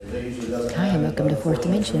and welcome to Fourth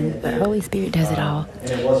Dimension, but Holy Spirit does it all.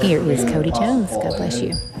 Here is Cody Jones. God bless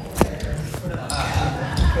you.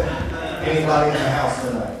 Anybody in the house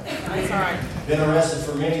tonight? That's all right. Been arrested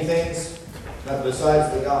for many things,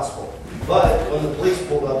 besides the gospel. But when the police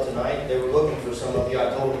pulled up tonight, they were looking for some of you.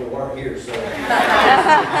 I told them you weren't here, so I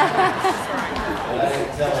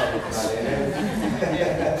didn't tell anybody.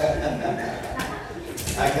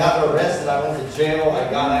 I got arrested. I went to jail.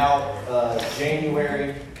 I got out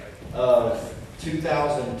January of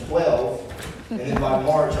 2012, and then by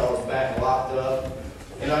March I was back locked up.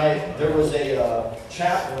 And there was a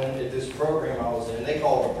chaplain at this program I was in. They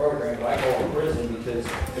call it a program, but I call it a prison because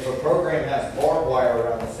if a program has barbed wire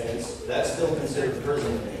around the fence, that's still considered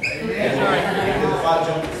prison to me. Because if I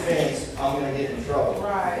jump the fence, I'm going to get in trouble.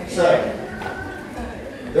 Right. So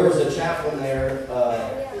there was a chaplain there,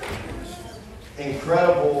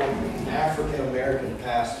 incredible African American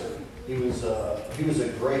pastor. He was a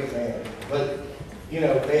great man. But you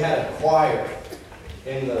know, they had a choir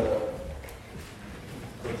in the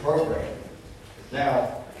program.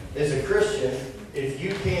 Now, as a Christian, if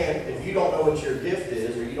you don't know what your gift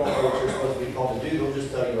is, or you don't know what you're supposed to be called to do, they'll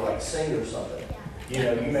just tell you to like sing or something. You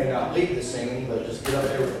know, you may not lead the singing, but just get up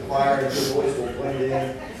there with the choir and your voice will blend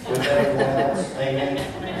in with everyone else. Amen.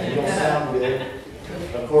 And you'll sound good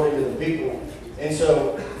according to the people. And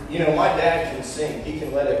so, you know, my dad can sing. He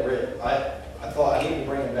can let it rip. I thought I need to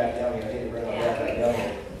bring him back down here. I need to bring my dad back down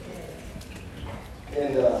here.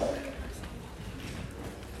 And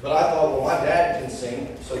but I thought, well, my dad can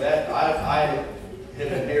sing, so that I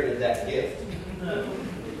have inherited that gift.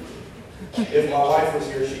 If my wife was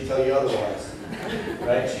here, she'd tell you otherwise.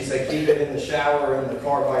 Right? She'd say, keep it in the shower or in the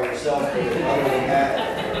car by yourself, but other than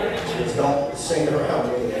that, just don't sing around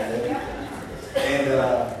me. And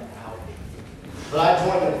but I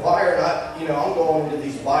joined the choir, and I'm going into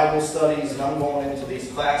these Bible studies, and I'm going into these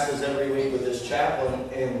classes every week with this chaplain,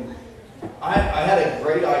 and I had a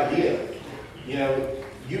great idea. You know,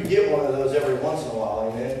 you get one of those every once in a while,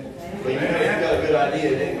 amen? But you know, if you got a good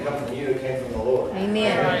idea, it didn't come from you, it came from the Lord.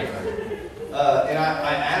 Amen. And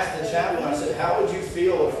I asked the chaplain, I said, how would you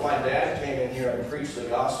feel if my dad came in here and preached the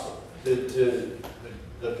gospel to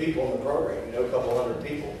the people in the program, you know, a couple hundred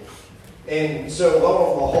people? And so,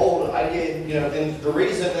 lo and behold, I get, and the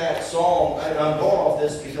reason that song, and I'm going off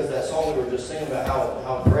this because that song we were just singing about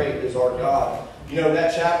how great is our God. You know,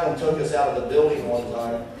 that chaplain took us out of the building one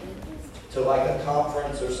time to like a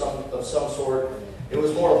conference or of some sort. It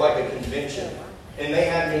was more of like a convention. And they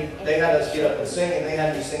had us get up and sing, and they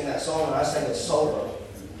had me sing that song, and I sang it solo.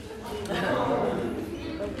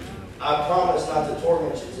 I promise not to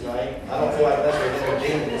torment you tonight. I don't feel like that's what they're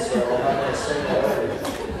demons, so I'm not going to sing that over you.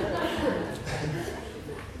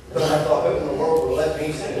 But I thought, who in the world would let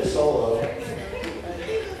me sing a solo?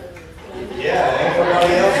 Yeah, ain't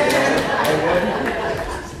nobody else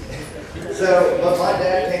doing it. So, but my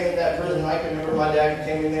dad came in that prison. I can remember my dad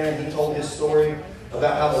came in there and he told his story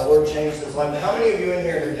about how the Lord changed his life. Now, how many of you in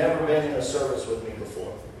here have never been in a service with me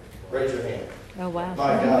before? Raise your hand. Oh, wow.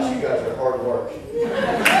 My gosh, you guys are hard work.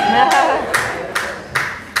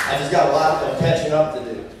 I just got a lot of catching up to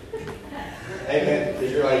do. Amen.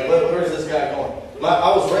 Because you're like, where's this guy going?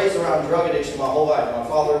 I was raised around drug addiction my whole life. My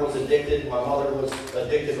father was addicted. My mother was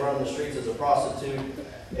addicted, running the streets as a prostitute.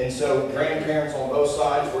 And so grandparents on both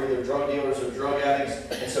sides were either drug dealers or drug addicts.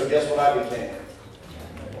 And so guess what I became?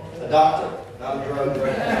 A doctor, not a drug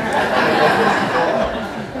dealer.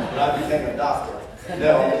 But I became a doctor.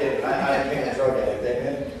 No, I'm kidding. I became a drug addict.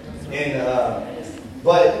 Amen. And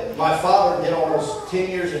but my father did almost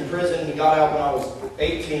 10 years in prison. He got out when I was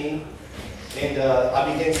 18. And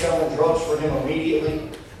I began selling drugs for him immediately.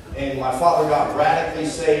 And my father got radically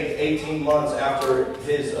saved 18 months after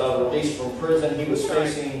his release from prison. He was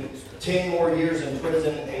facing 10 more years in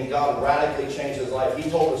prison, and God radically changed his life. He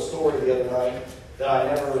told a story the other night that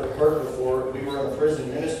I never heard before. We were in a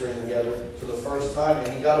prison ministering together for the first time,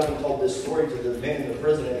 and he got up and told this story to the men in the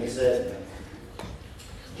prison, and he said,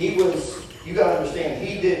 you got to understand,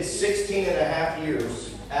 he did 16 and a half years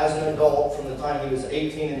as an adult from the time he was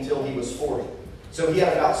 18 until he was 40. So he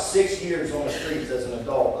had about 6 years on the streets as an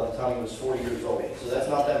adult by the time he was 40 years old. So that's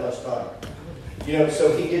not that much time.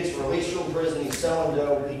 So he gets released from prison, he's selling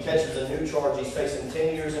dope, he catches a new charge, he's facing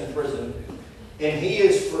 10 years in prison, and he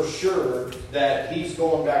is for sure that he's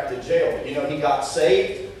going back to jail. He got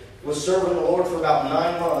saved, was serving the Lord for about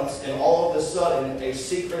 9 months, and all of a sudden a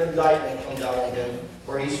secret indictment comes out on him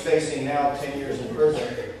where he's facing now 10 years in prison.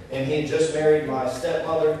 And he had just married my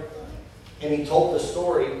stepmother, and he told the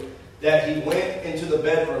story that he went into the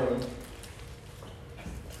bedroom.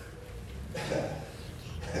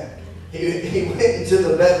 He went into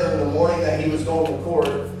the bedroom the morning that he was going to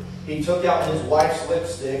court, he took out his wife's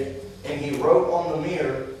lipstick and he wrote on the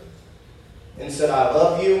mirror and said, "I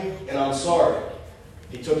love you and I'm sorry."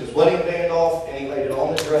 He took his wedding band off and he laid it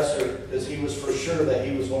on the dresser because he was for sure that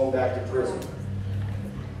he was going back to prison.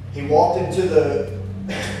 He walked into the...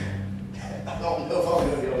 I don't know if I'm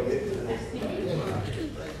going to be able to get to this.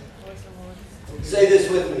 Say this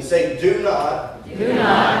with me. Say, do not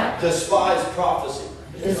despise prophecy.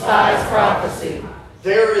 Despise prophecy.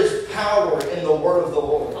 There is power in the word of the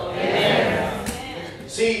Lord. Amen.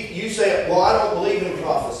 See, you say, well, I don't believe in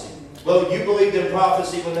prophecy. Well, you believed in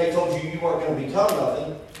prophecy when they told you you weren't going to become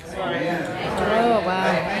nothing. Oh,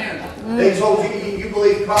 wow. They told you, you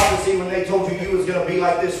believed prophecy when they told you you was going to be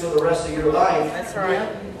like this for the rest of your life. That's right.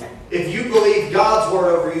 If you believe God's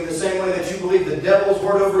word over you the same way that you believe the devil's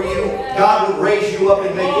word over you, God would raise you up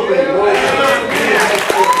and make you a warrior.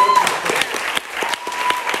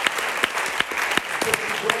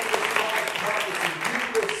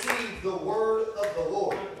 You receive the word of the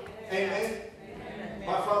Lord. Amen.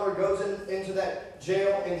 My father goes into that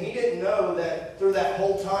jail, and he didn't know that through that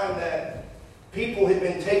whole time that people had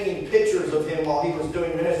been taking pictures of him while he was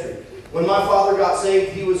doing ministry. When my father got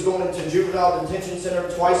saved, he was going to juvenile detention center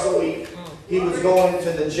twice a week. He was going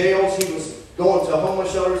to the jails. He was going to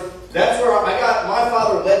homeless shelters. That's where my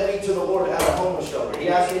father led me to the Lord at a homeless shelter. He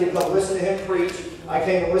asked me to come listen to him preach. I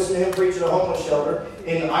came and listened to him preach at a homeless shelter,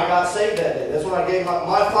 and I got saved that day. That's when I gave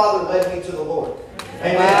my father led me to the Lord.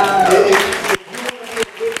 Amen. Wow. If you want to be a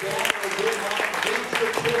good dad or a good mom, lead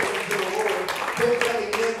your children to the Lord. Don't let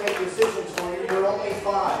them make decisions for you. You're only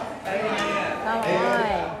 5.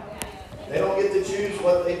 Amen. They don't get to choose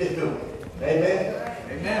what they do. Amen.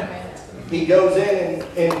 Amen. He goes in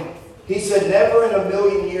and he said, never in a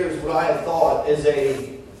million years would I have thought as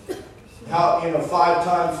a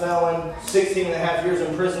 5-time felon, 16 and a half years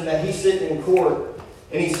in prison, that he's sitting in court.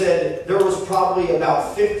 And he said there was probably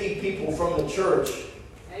about 50 people from the church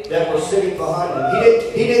that were sitting behind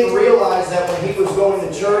him. He didn't realize that when he was going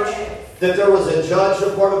to church, that there was a judge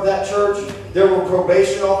a part of that church. There were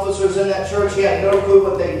probation officers in that church. He had no clue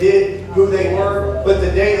what they did, who they were. But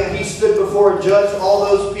the day that he stood before a judge, all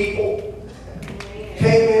those people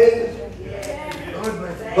came in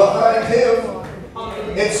behind him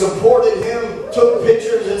and supported him, took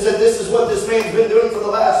pictures and said, "This is what this man's been doing for the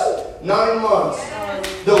last 9 months."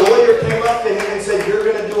 The lawyer came up to him and said, "You're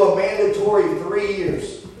going to do a mandatory 3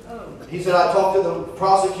 years." He said, "I talked to the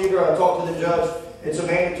prosecutor, I talked to the judge. It's a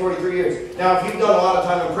mandatory 3 years." Now, if you've done a lot of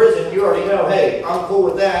time in prison, you already know, hey, I'm cool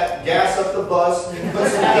with that. Gas up the bus, put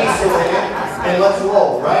some diesel in it, and let's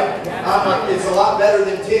roll, right? It's a lot better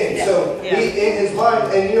than 10. So he, in his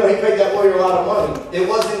mind, and he paid that lawyer a lot of money. It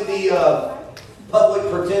wasn't the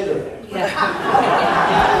public pretender.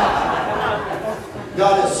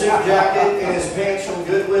 Got his suit jacket and his pants from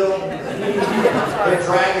Goodwill. They're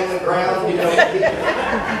dragging the ground,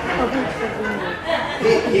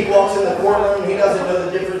 He walks in the courtroom, he doesn't know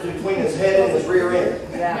the difference between his head and his rear end.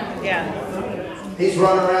 Yeah. He's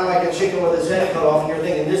running around like a chicken with his head cut off, and you're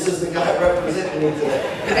thinking, this is the guy representing me today.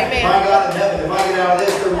 Amen. My God in heaven, if I get out of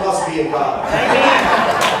this, there must be a God. Amen.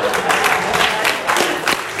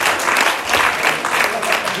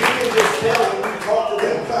 You can just tell when you talk to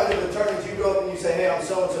them kind of attorneys, you go up and you say, "Hey, I'm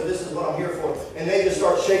so-and-so, this is what I'm here for." And they just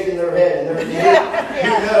start shaking their head. And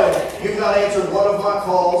you've not answered one of my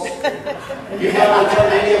calls. You've not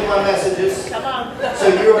returned any of my messages. Come on. So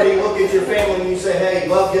you already look at your family and you say, "Hey,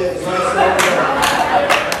 love you. It's nice knowing you.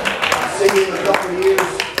 See you in a couple of years."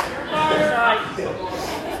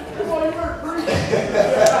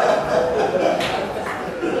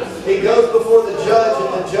 He goes before the judge,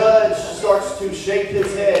 and the judge starts to shake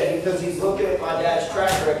his head because he's looking at my dad's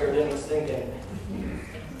track record and he's thinking,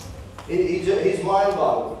 he's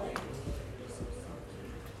mind-boggled.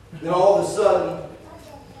 Then all of a sudden,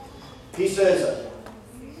 he says,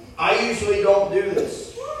 "I usually don't do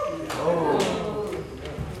this."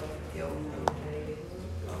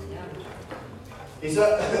 He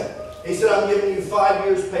said, "I'm giving you 5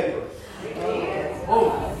 years paper."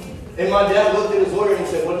 And my dad looked at his lawyer and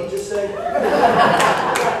he said, "What did he just say?"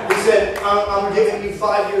 He said, I'm giving you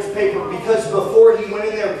 5 years paper because before he went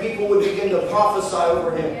in there, people would begin to prophesy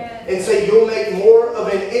over him and say, "You'll make more of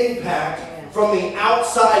an impact from the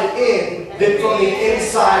outside in than from the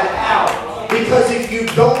inside out." Because if you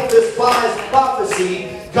don't despise prophecy,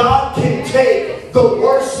 God can take the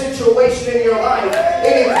worst situation in your life,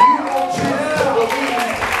 and if you don't choose to believe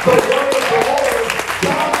the word of the Lord,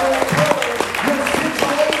 God will turn your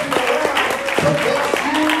situation around to bless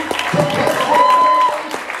you, to bless your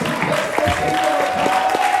family, to bless the kingdom of God.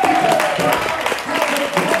 Because God has a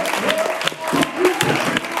great work for you to do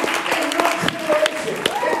in your situation.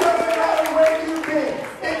 It doesn't matter where you've been.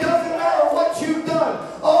 It doesn't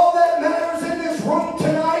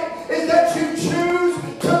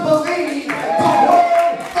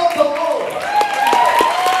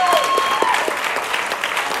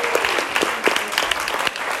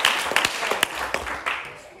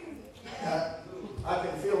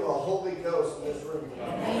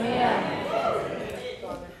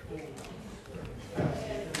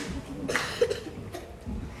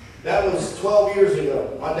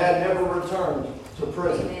returned to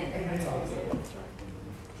prison.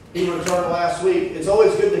 He returned last week. It's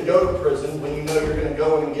always good to go to prison when you know you're going to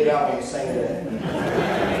go and get out on the same day.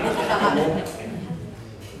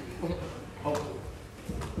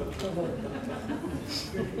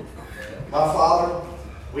 My father,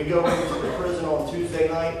 we go into the prison on Tuesday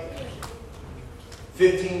night.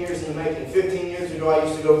 15 years in the making. 15 years ago, I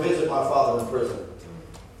used to go visit my father in prison.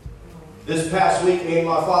 This past week, me and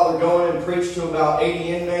my father go in and preach to about 80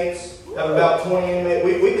 inmates. Have about 20 inmates.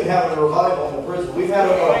 We've been having a revival in the prison. We've had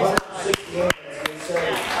over 160 inmates get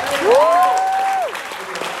saved.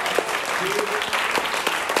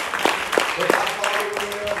 But my father went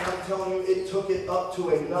in, and I'm telling you, it took it up to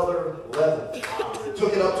another level.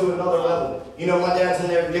 Took it up to another level. You know, my dad's in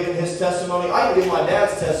there giving his testimony. I can give my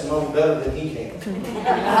dad's testimony better than he can, to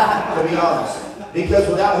be honest. Because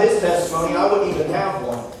without his testimony, I wouldn't even have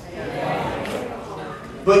one.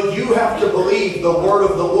 But you have to believe the word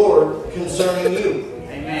of the Lord concerning you.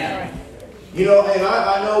 Amen. You know, and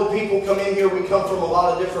I know people come in here, we come from a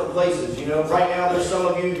lot of different places. You know, right now there's some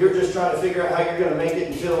of you, you're just trying to figure out how you're going to make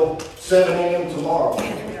it until 7 a.m. tomorrow.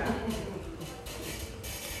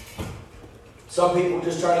 Some people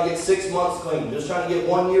just trying to get 6 months clean, just trying to get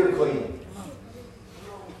 1 year clean.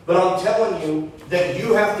 But I'm telling you that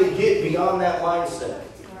you have to get beyond that mindset.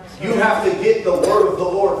 You have to get the word of the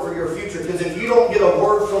Lord for your future. Because if you don't get a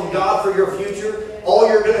word from God for your future, all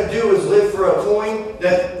you're going to do is live for a coin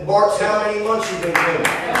that marks how many months you've been clean.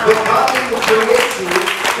 But God didn't create you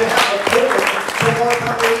to have a coin to mark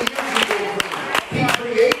how many years you've been clean. He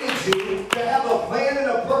created you to have a plan and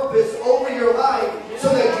a purpose over your life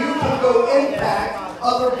so that you can go impact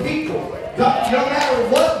other people. God, no matter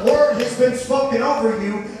what word has been spoken over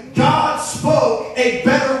you, God spoke a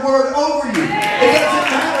better word over you. It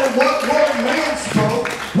doesn't matter what word man spoke.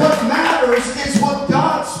 What matters is what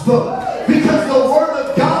God spoke. Because the word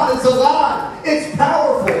of God is alive. It's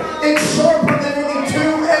powerful. It's sharper than any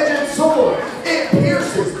two-edged sword. It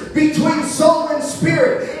pierces between soul and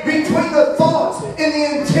spirit, between the thoughts and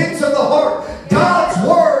the intents of the heart. God's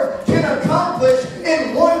word can accomplish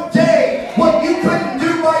in one day what you couldn't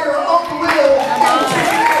do by your own will in 2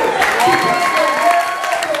 years. Because the word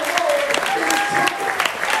of the Lord is true.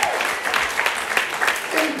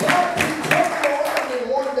 And God can turn it around in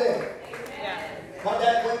one day. My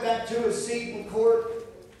dad went back to his seat in court,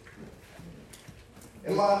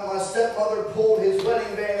 and my stepmother pulled his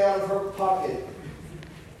wedding band out of her pocket.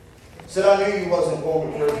 Said, I knew you wasn't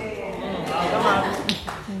going to prison.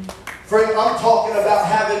 Friend, I'm talking about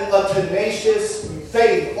having a tenacious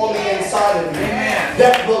faith on the inside of you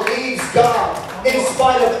that believes God in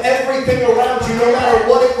spite of everything around you, no matter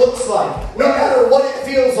what it looks like, no matter what it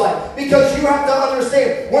feels like. Because you have to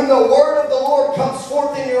understand, when the word of the Lord comes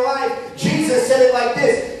forth in your life, Jesus said it like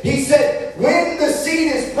this. He said, when the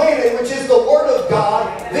seed is planted, which is the word of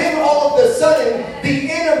God, then all of a sudden, the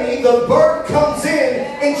enemy, the bird, comes in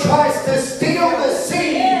and tries to steal the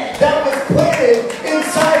seed that was planted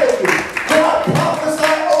inside of you. Can I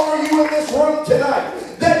prophesy over you in this room tonight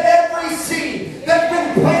that every seed that's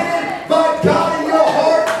been planted by God in your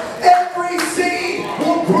heart, every seed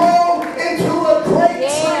will grow into a great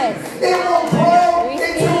tree. It will grow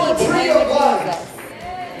into a tree of life.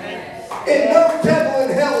 And no devil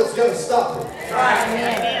in hell is going to stop it.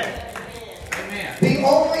 Amen. The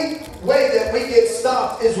only way that we get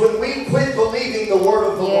stopped is when we quit believing the word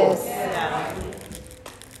of the Lord.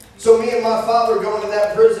 So me and my father go into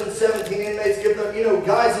that prison, 17 inmates, give them,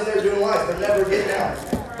 guys in there doing life, they're never getting out.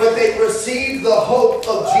 But they received the hope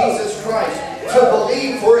of Jesus Christ to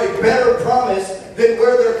believe for a better promise than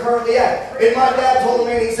where they're currently at. And my dad told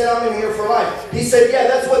me, and he said, I'm in here for life. He said, yeah,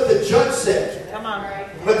 that's what the judge said. Come on.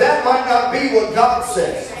 But that might not be what God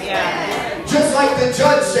says. Yeah. Just like the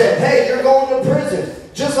judge said, hey, you're going to prison.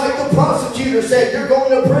 Just like the prosecutor said, you're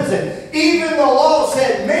going to prison. Even the law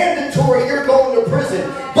said, mandatory, you're going to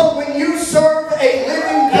prison. But when you serve a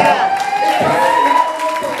living God, it doesn't matter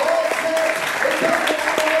what the law says. It doesn't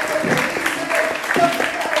matter what the police says. It doesn't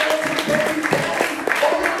matter what your baby daddy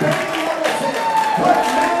or your baby mama says. What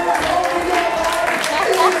matters over your life is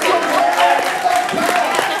the word of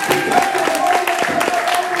God. Because the word of God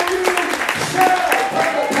over you shall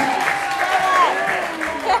come to pass.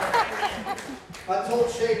 I told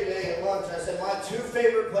Shay today at lunch, I said, my 2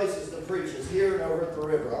 favorite places to preach is here and over at the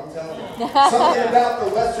river. I'm telling you. Something about the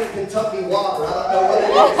Western Kentucky water. I don't know what it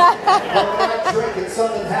is. But when I drink it,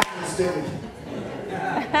 something happens to me.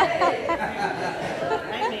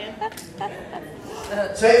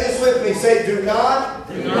 Say this with me. Say, do not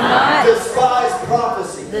despise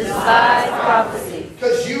prophecy. Despise prophecy.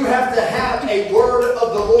 Because you have to have a word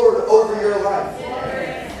of the Lord over your life.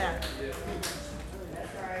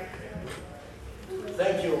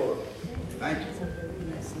 Thank you, Lord. Thank you.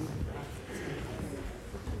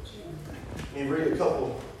 Let me read a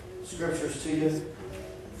couple scriptures to you.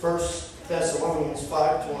 1 Thessalonians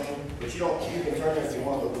 5:20. But you can turn if you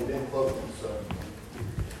want, but we've been closing. So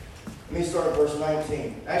let me start at verse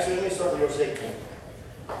 19. Actually, let me start at verse 18.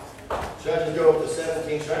 Should I just go up to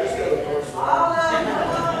 17? Should I just go to verse 1?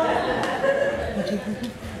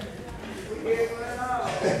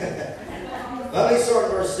 Let me start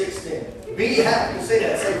at verse 16. Be happy. Say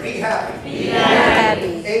that. Say, be happy. Be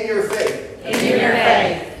happy. In your faith. In your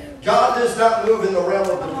faith. God does not move in the realm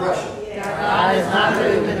of depression. God does not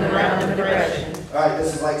move in the realm of depression. All right,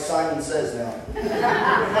 this is like Simon Says now.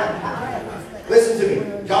 Listen to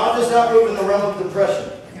me. God does not move in the realm of depression.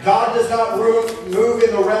 God does not move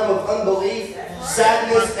in the realm of unbelief,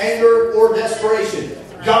 sadness, anger, or desperation.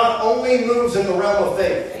 God only moves in the realm of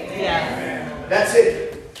faith. Yeah. That's it.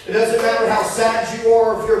 It doesn't matter how sad you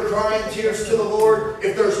are, if you're crying tears to the Lord.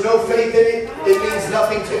 If there's no faith in it, it means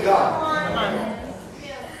nothing to God.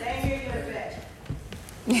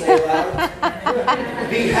 Say it louder.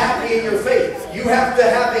 Be happy in your faith. You have to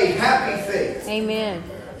have a happy faith. Amen.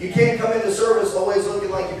 You can't come into service always looking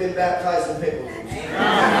like you've been baptized in pickle juice.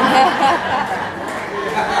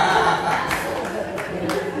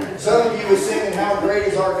 Some of you were singing "How Great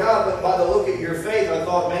Is Our God," but by the look at your faith, I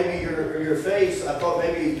thought maybe your face. I thought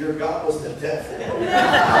maybe your God was the devil.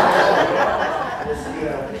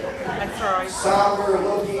 That's right. Somber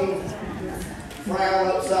looking, frown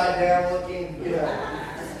upside down looking.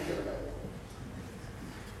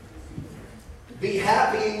 Be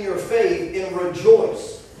happy in your faith and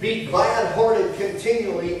rejoice. Be glad-hearted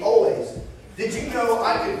continually, always. Did you know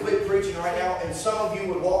I could quit preaching right now and some of you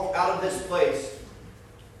would walk out of this place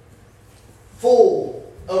full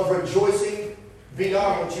of rejoicing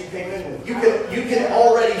beyond what you came in with? You can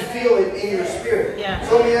already feel it in your spirit. Yeah.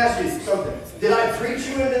 So let me ask you something. Did I preach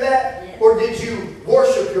you into that, or did you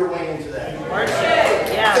worship your way into that? Worship.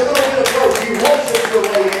 Yeah. It's a little bit of both. You worship your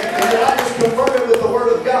way in, and then I just confirm it with the Word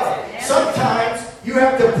of God. Sometimes you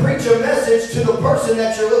have to preach a message to the person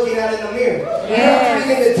that you're looking at in the mirror. You have to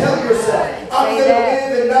begin to tell yourself, I'm going to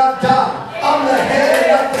live and not die. I'm the head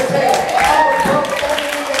and not the tail. I'm above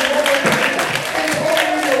only and never beneath. And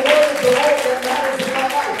only the word of the Lord that matters in my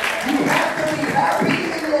life. You have to be happy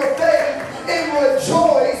in your faith and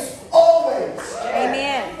rejoice always.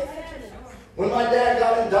 Amen. When my dad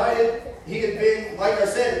got indicted, he had been, like I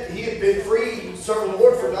said, he had been free serving the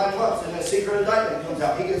Lord for 9 months, and a secret indictment comes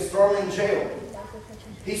out. He gets thrown in jail.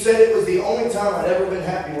 He said it was the only time I'd ever been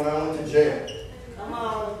happy when I went to jail. Come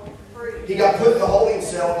on. He got put in the holding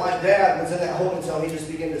cell. My dad was in that holding cell. He just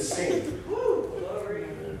began to sing.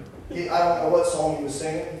 I don't know what song he was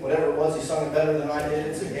singing. Whatever it was, he sung it better than I did.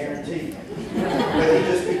 It's a guarantee. But he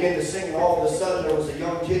just began to sing, and all of a sudden there was a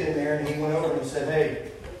young kid in there, and he went over and he said,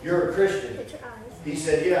 "Hey, you're a Christian." He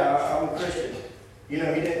said, "Yeah, I'm a Christian." He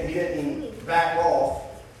didn't back off.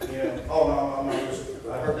 Oh no, I'm not.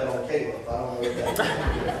 I heard that on Caleb. I don't know what that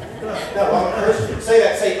is. No, I'm a Christian. Say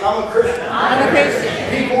that. Say, I'm a Christian. I'm a Christian.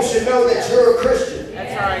 People should know that you're a Christian.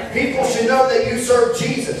 That's right. People should know that you serve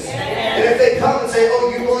Jesus. And if they come and say, "Oh,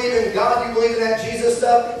 you believe in God, you believe in that Jesus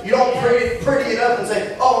stuff," you don't pretty it up and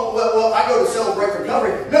say, "Oh, well, I go to Celebrate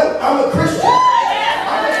Recovery." No, I'm a Christian.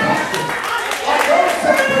 I'm a Christian. I go to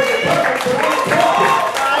Celebrate Recovery, but I'm talking.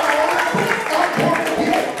 I'm born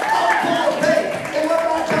again. I'm born of faith. And what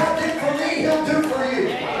my God did for me, He'll do for you.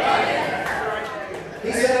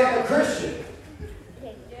 He said, "I'm a Christian."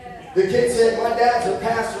 The kid said, "My dad's a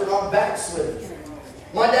pastor and I'm backslidden."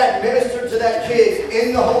 My dad ministered to that kid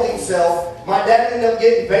in the holding cell. My dad ended up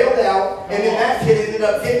getting bailed out, and then that kid ended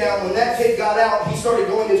up getting out. When that kid got out, he started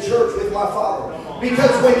going to church with my father.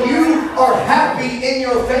 Because when you are happy in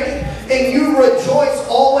your faith and you rejoice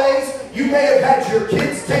always, you may have had your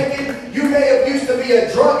kids taken, you may have used to be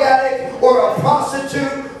a drug addict or a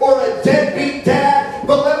prostitute or a deadbeat dad,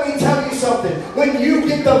 but let me tell you something. When you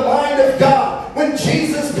get the mind of God, when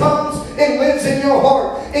Jesus comes and lives in your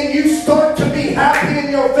heart, and you start to be happy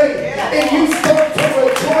in your faith, and you start to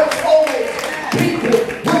rejoice always, people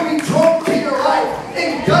will be drawn to your life,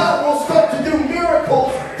 and God will start to do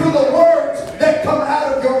miracles through the words that come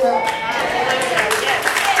out of your mouth.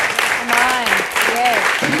 Come on. Yes.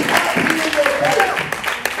 Be happy in your faith.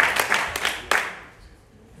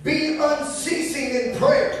 Be unceasing in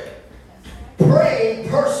prayer, praying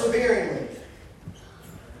perseveringly.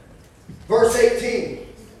 Verse 18.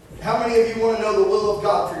 How many of you want to know the will of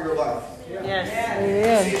God for your life?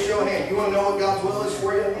 Yes. See a show of hands. You want to know what God's will is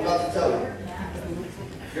for you? I'm about to tell you.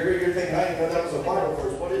 You're thinking, I didn't know that was a Bible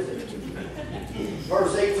verse. What is it?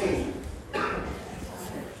 Verse 18.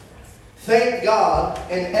 Thank God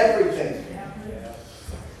in everything.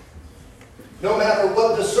 no matter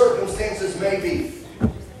what the circumstances may be.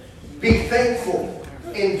 Be thankful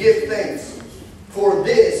and give thanks, for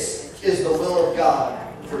this is the will of God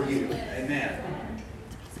for you. Amen.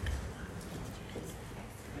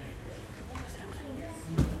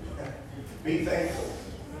 Be thankful.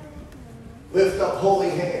 Lift up holy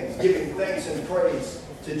hands, giving thanks and praise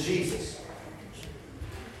to Jesus.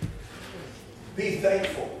 Be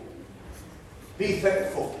thankful. Be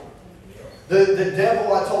thankful. The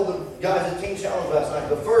devil, I told the guys at Teen Challenge last night,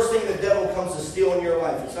 the first thing the devil comes to steal in your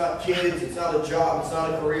life, it's not kids, it's not a job, it's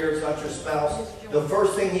not a career, it's not your spouse. The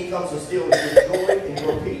first thing he comes to steal is your joy and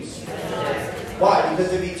your peace. Why?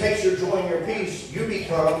 Because if he takes your joy and your peace, you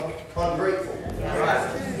become ungrateful.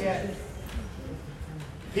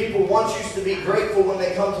 People once used to be grateful when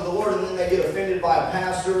they come to the Lord, and then they get offended by a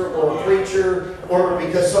pastor or a preacher, or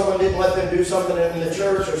because someone didn't let them do something in the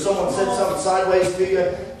church, or someone said something sideways to you.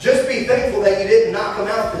 Just be thankful that you didn't knock them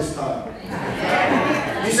out this time.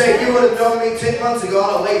 You say, if you would have known me 10 months ago,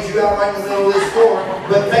 I'd have laid you out right in the middle of this floor.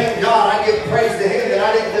 But thank God, I give praise to Him that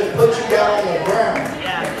I didn't just put you down on the ground.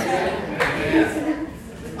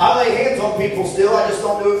 I lay hands on people still, I just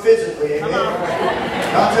don't do it physically. Amen.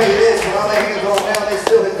 I'll tell you this, when I lay hands on them now, they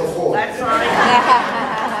still hit the floor. That's right.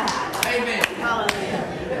 Amen. Hallelujah.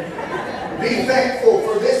 Be thankful,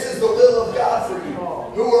 for this is the will of God for you,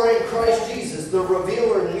 who are in Christ Jesus, the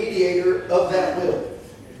revealer and mediator of that will.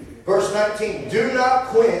 Verse 19, do not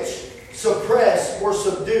quench, suppress, or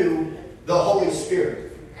subdue the Holy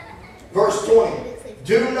Spirit. Verse 20,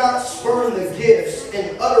 do not spurn the gifts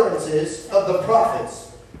and utterances of the prophets.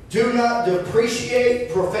 Do not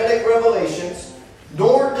depreciate prophetic revelations,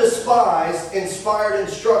 nor despise inspired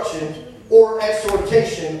instruction or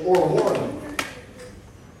exhortation or warning.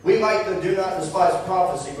 We like the do not despise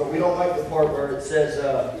prophecy, but we don't like the part where it says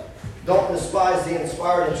don't despise the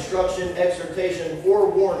inspired instruction, exhortation, or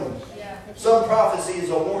warning. Some prophecy is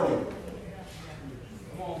a warning.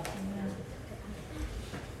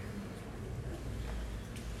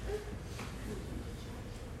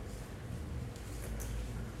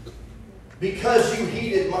 Because you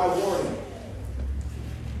heeded my warning.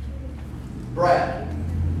 Brad.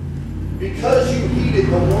 Because you heeded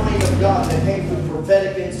the warning of God that came through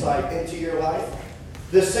prophetic insight into your life,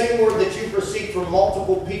 the same word that you received from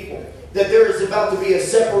multiple people, that there is about to be a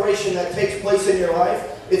separation that takes place in your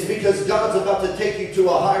life, it's because God's about to take you to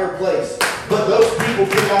a higher place. But those people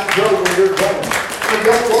cannot go where you're going. So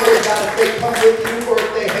don't worry about if they come with you or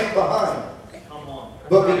if they hang behind.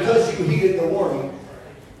 But because you heeded the warning,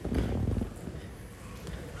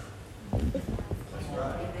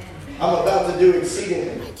 I'm about to do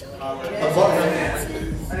exceedingly,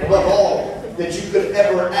 abundantly, above all that you could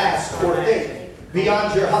ever ask or think,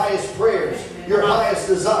 beyond your highest prayers, your highest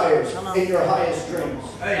desires, and your highest dreams.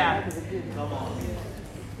 Yeah.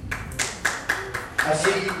 I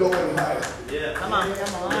see you going higher. Yeah. Come on.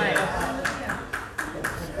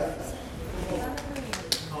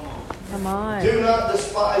 Come on. Do not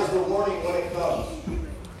despise the warning when it comes.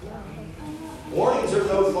 Warnings are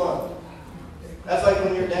no fun. That's like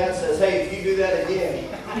when your dad says, hey, if you do that again,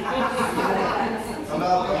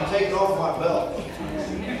 I'm taking off my belt.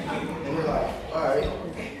 And you're like, all right.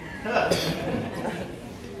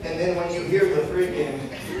 And then when you hear the freaking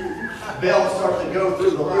bell start to go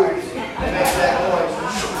through the loops and make that noise,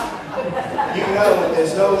 you know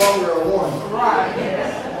it's no longer a warning.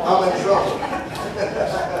 I'm in trouble.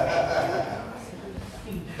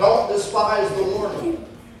 Don't despise the warning.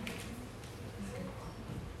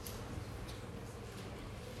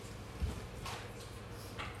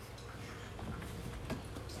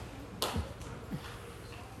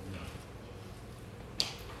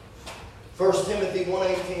 First Timothy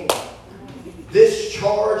 1:18. This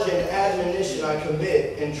charge and admonition I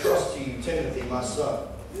commit and trust to you, Timothy, my son,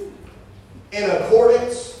 in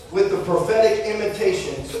accordance with the prophetic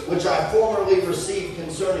imitations which I formerly received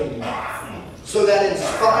concerning you, so that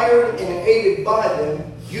inspired and aided by them,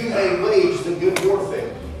 you may wage the good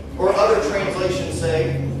warfare. Or other translations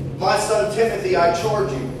say, my son Timothy, I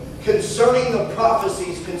charge you, concerning the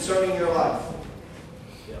prophecies concerning your life.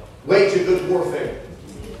 Wage a good warfare.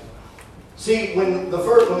 See, when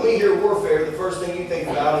we hear warfare, the first thing you think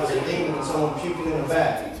about is a demon and someone puking in the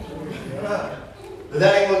back. But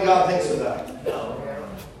that ain't what God thinks about.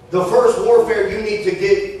 The first warfare you need to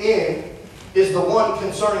get in is the one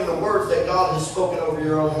concerning the words that God has spoken over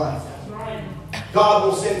your own life. God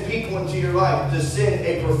will send people into your life to send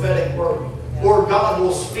a prophetic word. Or God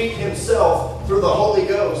will speak Himself through the Holy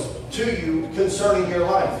Ghost to you concerning your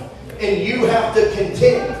life. And you have to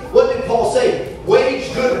contend. What did Paul say?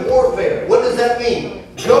 Wage good warfare. What does that mean?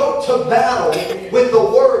 Go to battle with the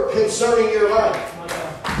word concerning your life.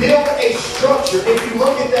 build a structure. If you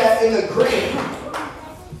look at that in the Greek,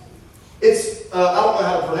 it's, I don't know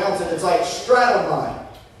how to pronounce it, it's like stratomai.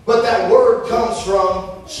 But that word comes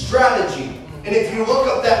from strategy. And if you look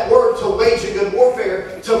up that word to wage a good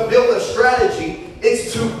warfare, to build a strategy,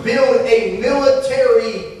 it's to build a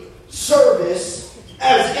military service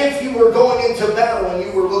as if you were going into battle and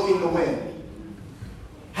you were looking to win.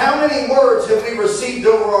 How many words have we received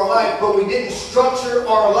over our life, but we didn't structure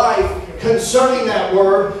our life concerning that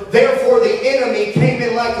word? Therefore, the enemy came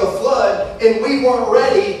in like a flood, and we weren't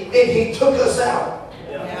ready, and he took us out.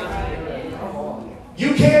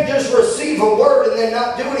 You can't just receive a word and then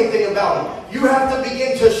not do anything about it. You have to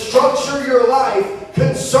begin to structure your life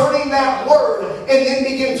concerning that word, and then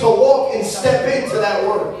begin to walk and step into that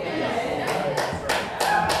word.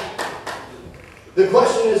 The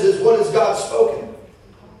question is what has God spoken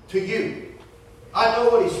to you? I know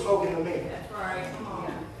what He's spoken to me. That's right. Come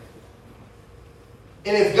on.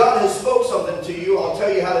 And if God has spoke something to you, I'll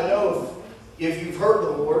tell you how to know if you've heard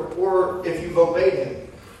the Lord or if you've obeyed Him.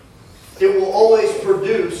 It will always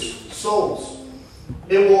produce souls.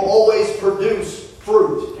 It will always produce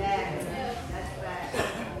fruit.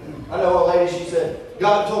 I know a lady, she said,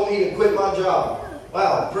 God told me to quit my job.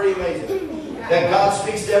 Wow, pretty amazing. That God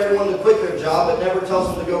speaks to everyone to quit their job, but never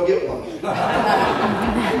tells them to go get one.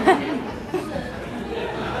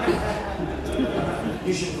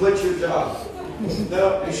 You should quit your job.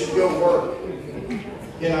 No, you should go work.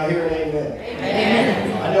 Can I hear an amen?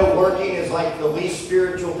 Amen. I know working is like the least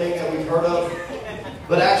spiritual thing that we've heard of.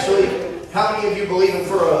 But actually, how many of you believe in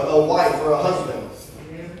for a wife or a husband?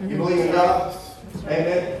 You believe in God?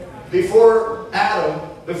 Amen. Before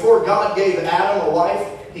God gave Adam a wife,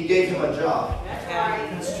 He gave him a job.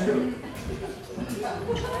 That's true.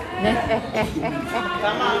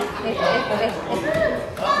 Come on.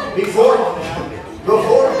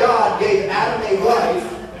 Before God gave Adam a wife,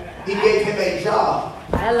 He gave him a job.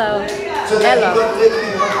 Hello. So that he couldn't live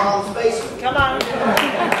in her mom's basement. Come on.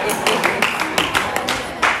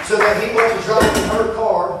 So that he wasn't driving her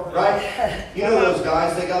car, right? You know those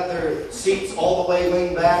guys, they got their seats all the way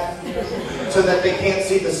leaned back so that they can't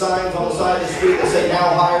see the signs on the side of the street that say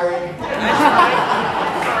now hiring.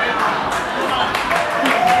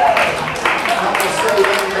 Not to stay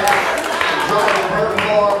leaned back, driving her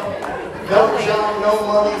car, no job, no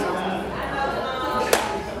money.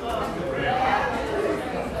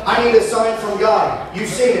 I need a sign from God. You've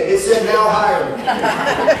seen it. It said now hiring.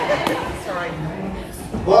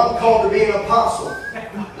 Well, I'm called to be an apostle.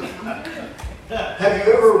 Have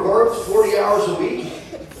you ever worked 40 hours a week?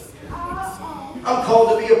 I'm called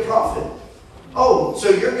to be a prophet. Oh, so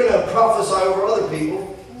you're going to prophesy over other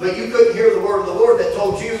people, but you couldn't hear the word of the Lord that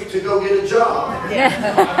told you to go get a job.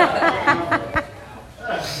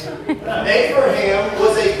 Abraham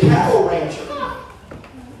was a cattle rancher.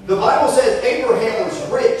 The Bible says Abraham was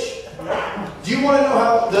rich. Do you want to know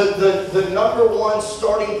how the number one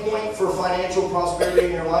starting point for financial prosperity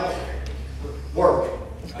in your life? Work.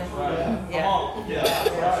 There's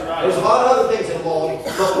a lot of other things involved,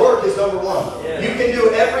 but work is number one. You can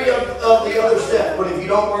do every of the other steps, but if you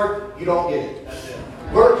don't work, you don't get it.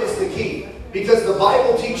 Work is the key. Because the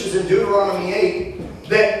Bible teaches in Deuteronomy 8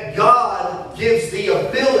 that God gives the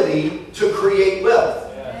ability to create wealth.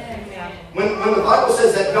 When the Bible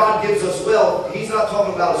says that God gives us wealth, He's not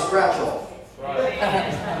talking about a scratch-off.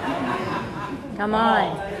 Come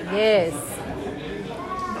on. Yes.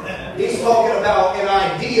 He's talking about an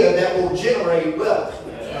idea that will generate wealth.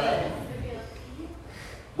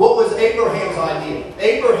 What was Abraham's idea?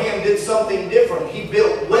 Abraham did something different. He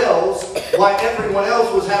built wells while everyone else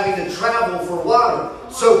was having to travel for water.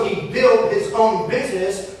 So he built his own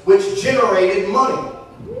business, which generated money.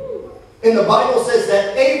 And the Bible says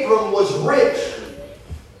that Abram was rich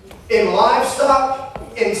in livestock,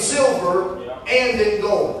 in silver, and in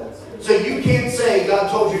gold. So you can't say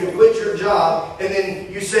God told you to quit your job and then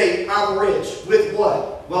you say, I'm rich. With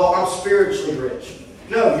what? Well, I'm spiritually rich.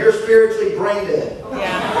 No, you're spiritually brain dead.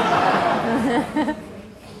 Yeah.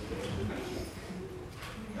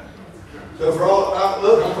 So for all,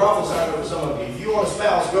 look, I'm prophesying over some of you. If you want a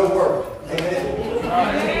spouse, go work. Amen.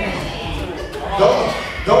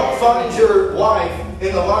 Don't find your wife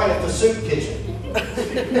in the line at the soup kitchen.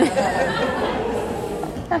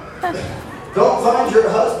 Don't find your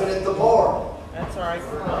husband at the bar. That's right.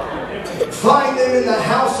 Find them in the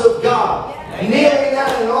house of God, kneeling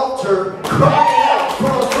at an altar, crying out for a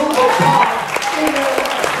move of God in their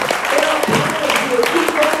life. And I'm telling you, if you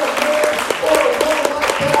go to marriage or a woman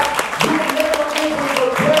like that, you'll never able to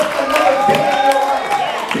regret another day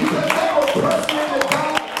in your life. Because they were pressing into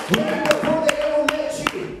God even before they ever met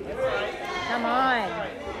you. Come on.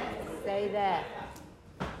 Say that.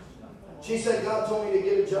 She said, God told me to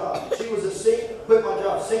get a job. She was quit my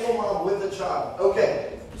job, single mom with a child.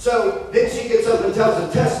 Okay. So then she gets up and tells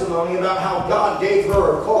a testimony about how God gave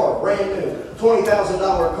her a car, brand new,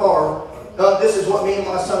 $20,000 car. This is what me and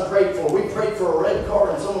my son prayed for. We prayed for a red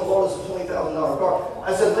car, and someone bought us a $20,000 car.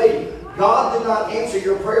 I said, lady, God did not answer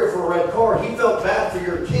your prayer for a red car. He felt bad for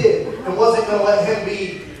your kid and wasn't going to let him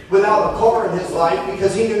be without a car in his life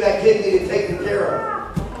because he knew that kid needed taken care of.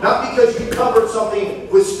 Not because you covered something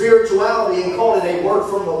with spirituality and called it a word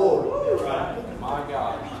from the Lord. Right. My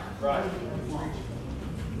God. Right.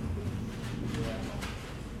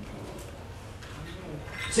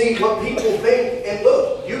 See, what people think, and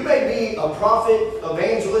look, you may be a prophet,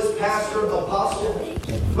 evangelist, pastor, apostle,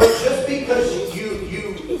 but just because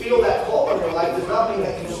you feel that call in your life does not mean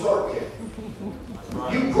that you start there.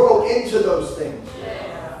 You grow into those things.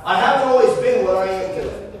 I haven't always been what I am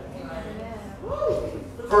today.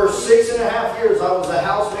 For 6.5 years, I was a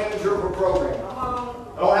house manager of a program.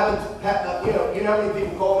 I don't have, you know how many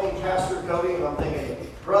people call me Pastor Cody, and I'm thinking,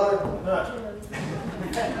 brother, I'm not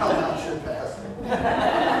your pastor.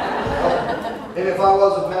 And if I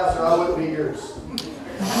was a pastor, I wouldn't be yours.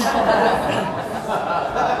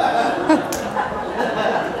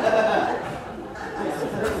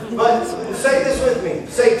 But say this with me.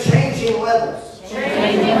 Say changing levels.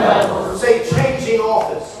 Changing levels. Say changing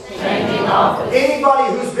office. Changing office.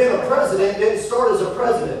 Anybody who's been a president didn't start as a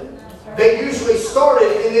president. They usually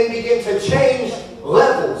started and then begin to change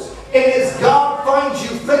levels. And as God finds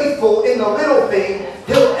you faithful in the little thing,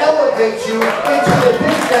 He'll elevate you into the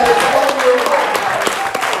things that is on your life.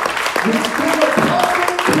 When the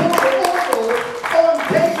prophet poured oil on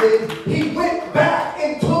David, he went back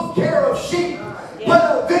and took care of sheep.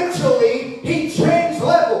 But eventually, he changed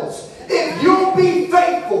levels. If you'll be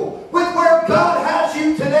faithful with where God has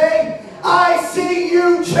you today, I see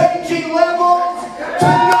you changing levels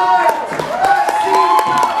tonight.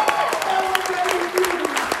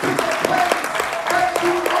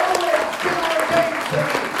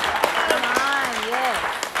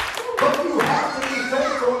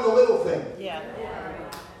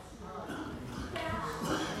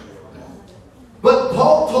 But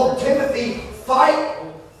Paul told Timothy, fight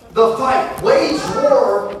the fight. Wage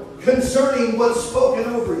war concerning what's spoken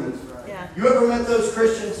over you. Yeah. You ever met those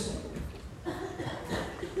Christians?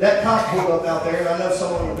 That cop pulled up out there, and I know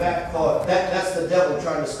someone in the back thought, that's the devil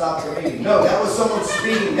trying to stop your meeting. No, that was someone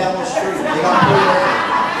speeding down the street. They got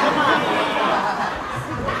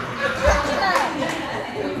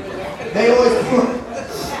pulled over.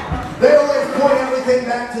 They always point everything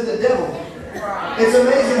back to the devil. It's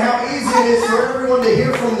amazing how easy it is for everyone to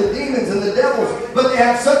hear from the demons and the devils, but they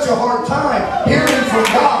have such a hard time hearing from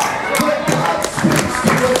God. But God speaks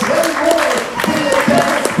to us way more than the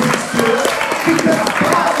devil speaks to us, because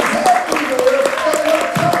God is everywhere at one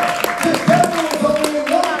time. The devil is only in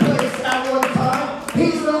one place at one time.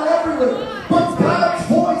 He's not everywhere. But God's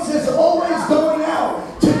voice is always going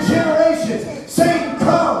out to generations, saying,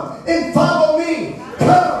 come and follow me.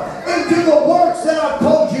 Come and do the works that I've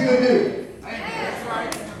told you to do.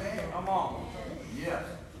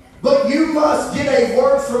 But you must get a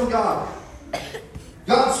word from God.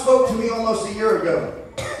 God spoke to me almost a year ago,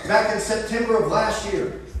 back in September of last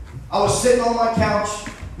year. I was sitting on my couch,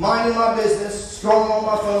 minding my business, scrolling on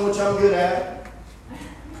my phone, which I'm good at.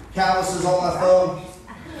 Calluses on my phone.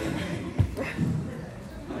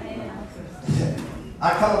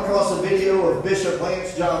 I come across a video of Bishop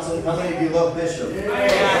Lance Johnson. How many of you love Bishop?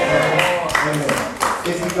 Amen.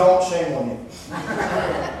 If you don't, shame on you.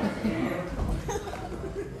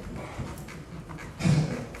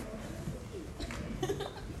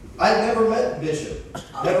 I'd never met Bishop,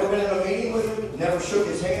 never been in a meeting with him, never shook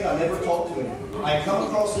his hand, I never talked to him. I come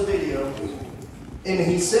across the video, and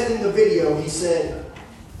he said in the video, he said,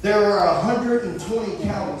 there are 120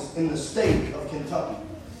 counties in the state of Kentucky.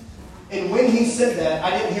 And when he said that,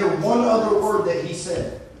 I didn't hear one other word that he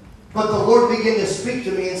said. But the Lord began to speak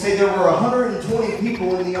to me and say there were 120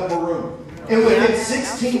 people in the upper room. And within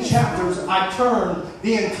 16 chapters, I turned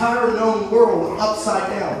the entire known world upside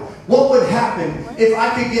down. What would happen if I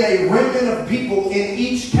could get a remnant of people in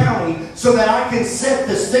each county so that I can set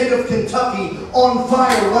the state of Kentucky on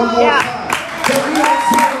fire one more time? That we don't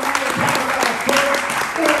see a lot of time about a first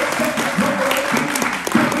or a second tribulation.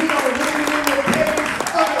 That we are living in the days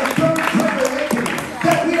of a third tribulation.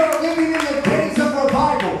 That we are living in the days of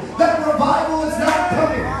revival. That revival is not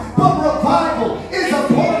coming, but revival is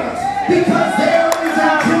upon us. Because there is a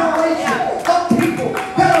generation of people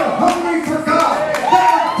that are hungry for God, that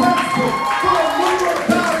are desperate for a move of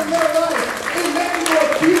God in their life, and they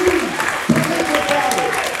refuse to live without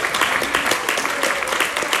it.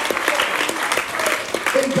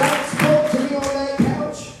 And God spoke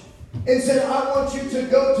and said, I want you to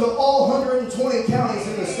go to all 120 counties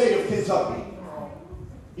in the state of Kentucky.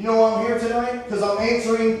 You know why I'm here tonight? Because I'm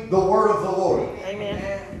answering the word of the Lord.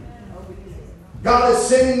 Amen. God is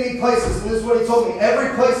sending me places, and this is what He told me.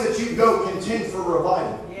 Every place that you go, contend for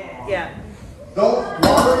revival. Yeah. Don't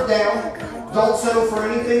water it down. Don't settle for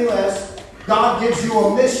anything less. God gives you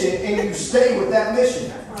a mission, and you stay with that mission.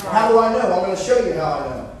 How do I know? I'm going to show you how I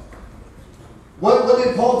know. What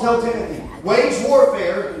did Paul tell Timothy? Wage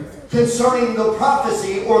warfare concerning the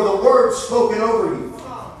prophecy or the word spoken over you.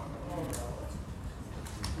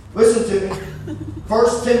 Listen to me.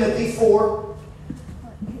 1 Timothy 4,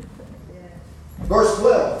 verse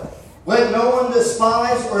 12. Let no one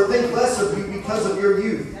despise or think less of you because of your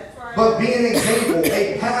youth, but be an example,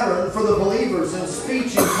 a pattern for the believers in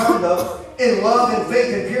speech and conduct, in love and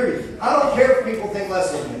faith and purity. I don't care if people think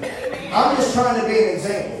less of me. I'm just trying to be an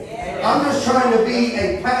example. I'm just trying to be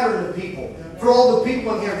a pattern to people. For all the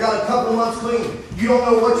people in here, got a couple months clean. You don't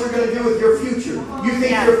know what you're going to do with your future. You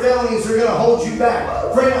think your felonies are going to hold you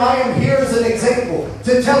back. Friend, I am here as an example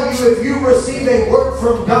to tell you if you receive a word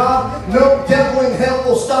from God, no devil in hell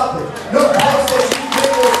will stop it. No place that you can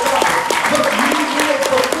will stop it. But you will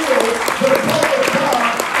fulfill the call of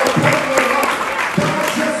God upon your life.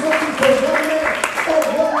 God's just looking for one man or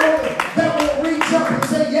one woman that will reach up and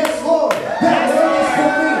say, yes, Lord, that word is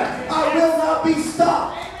for me. I will not be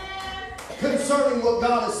stopped concerning what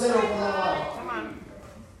God has said over my life.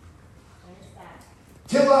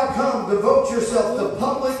 Till I come, devote yourself to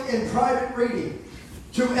public and private reading,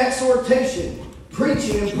 to exhortation,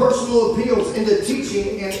 preaching and personal appeals, and to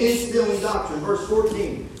teaching and instilling doctrine. Verse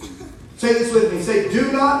 14. Say this with me. Say,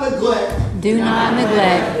 do not neglect. Do not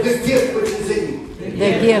neglect the gift which is in you.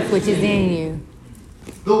 the gift which is in you.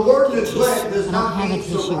 The word neglect does not have mean a to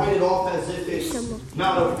tissue. write it off as if it's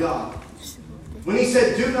not of God. When he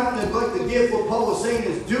said, do not neglect the gift, what Paul was saying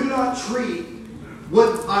is, do not treat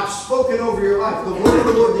what I've spoken over your life, the word of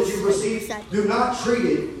the Lord that you've received, do not treat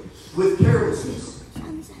it with carelessness.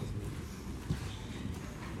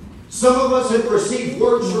 Some of us have received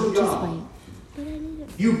words from God.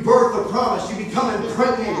 You birth a promise. You become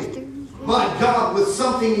impregnated by God with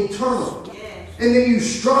something eternal. And then you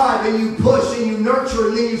strive and you push and you nurture,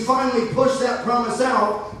 and then you finally push that promise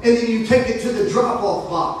out, and then you take it to the drop-off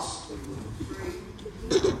box.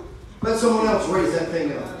 Let someone else raise that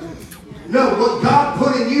thing up. No, what God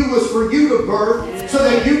put in you was for you to birth so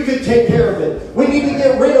that you could take care of it. We need to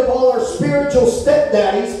get rid of all our spiritual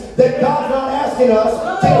stepdaddies that God's not asking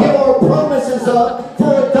us to give our promises up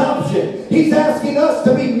for adoption. He's asking us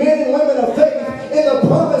to be men and women of faith in the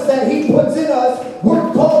promise that He puts in us.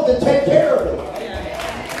 We're called to take care of it.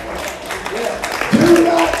 Do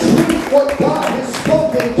not treat what God has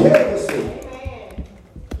spoken carelessly.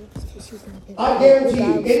 I guarantee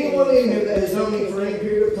you, anyone in here that has known me for any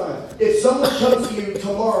period of time, if someone comes to you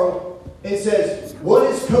tomorrow and says, what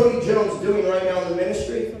is Cody Jones doing right now in the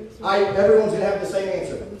ministry? Everyone's going to have the same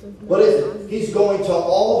answer. What is it? He's going to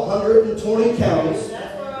all 120 counties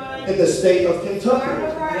in the state of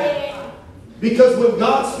Kentucky. Because when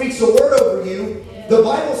God speaks a word over you, the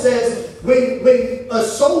Bible says when a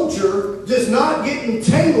soldier does not get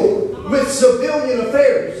entangled with civilian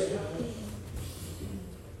affairs.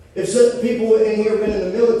 If some people in here have been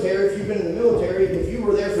in the military, if you've been in the military, if you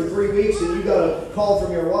were there for 3 weeks and you got a call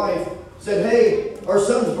from your wife, said, hey, our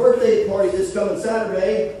son's birthday party this coming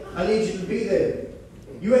Saturday, I need you to be there.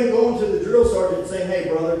 You ain't going to the drill sergeant saying, hey,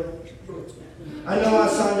 brother, I know I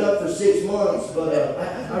signed up for 6 months, but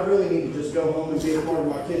I really need to just go home and be a part of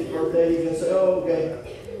my kid's birthday. You're going to say, oh,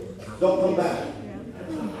 okay, don't come back.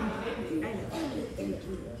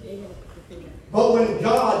 But when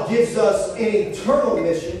God gives us an eternal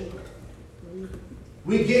mission,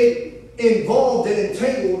 we get involved and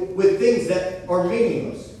entangled with things that are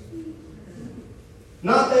meaningless.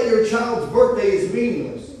 Not that your child's birthday is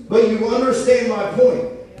meaningless, but you understand my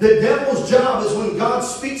point. The devil's job is when God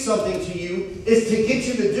speaks something to you, is to get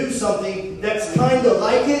you to do something that's kind of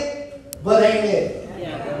like it, but ain't it.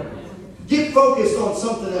 Yeah. Get focused on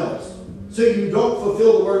something else so you don't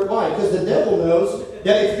fulfill the word. Why? Because the devil knows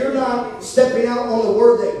that if you're not stepping out on the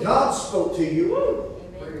word that God spoke to you,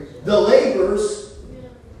 the laborers,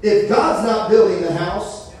 if God's not building the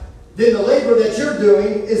house, then the labor that you're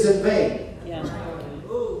doing is in vain. Yeah.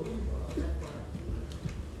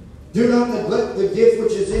 Do not neglect the gift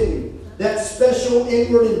which is in you, that special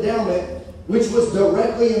inward endowment which was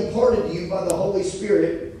directly imparted to you by the Holy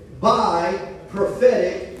Spirit by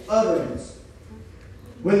prophetic utterance.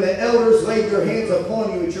 When the elders laid their hands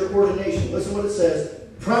upon you at your ordination, listen what it says.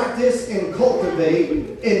 Practice and cultivate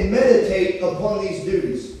and meditate upon these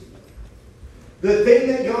duties. The thing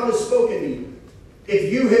that God has spoken to you,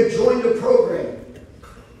 If you have joined a program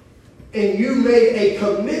and you made a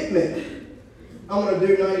commitment, I'm going to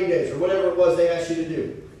do 90 days or whatever it was they asked you to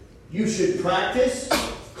do, you should practice,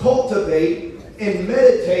 cultivate, and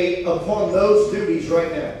meditate upon those duties right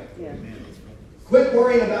now. Yeah. Quit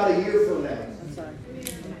worrying about a year from now. That's right.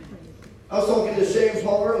 I was talking to Shay and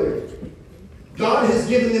Paul earlier. God has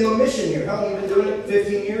given them a mission here. How long have you been doing it?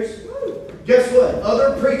 15 years? Guess what?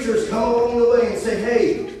 Other preachers come along the way and say,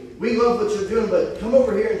 hey, we love what you're doing, but come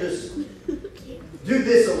over here and just do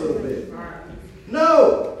this a little bit.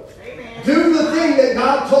 No. Do the thing that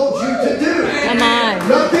God told you to do. Come on.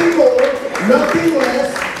 Nothing more, nothing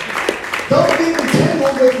less. Don't get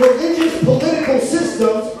entangled with religious political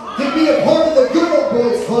systems to be a part of the good old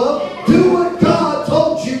boys club. Do what God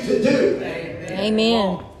told you to do.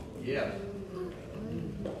 Amen.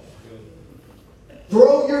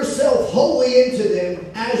 Throw yourself wholly into them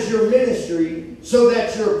as your ministry so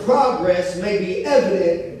that your progress may be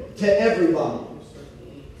evident to everybody.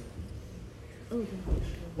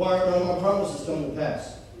 Why aren't none of my promises coming to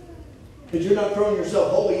pass? Because you're not throwing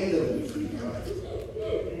yourself wholly into them.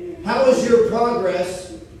 How is your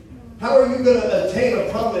progress? How are you going to attain a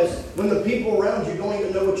promise when the people around you don't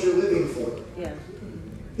even know what you're living for? Yeah.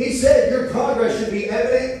 He said your progress should be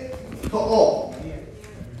evident to all.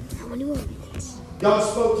 God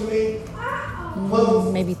spoke to me.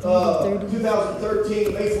 Maybe 30.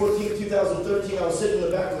 2013, May 14, 2013, I was sitting in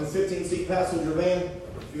the back of a 15-seat passenger van.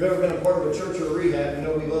 If you've ever been a part of a church or a rehab, you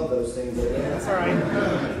know we love those things. That's all right.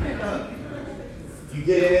 You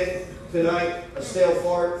get in it tonight, a stale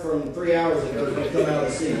fart from 3 hours ago is going to come out of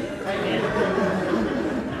the seat.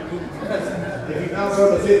 If you've not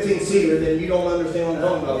rode a 15-seater, then you don't understand what I'm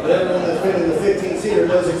talking about. But everyone that's been in the 15-seater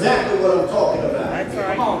knows exactly what I'm talking about. That's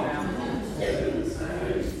right.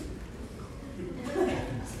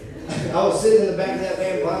 I was sitting in the back of that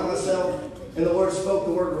van by myself, and the Lord spoke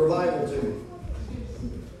the word revival to me.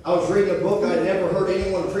 I was reading a book. I'd never heard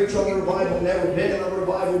anyone preach on revival, never been in a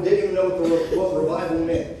revival, didn't even know what revival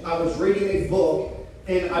meant. I was reading a book,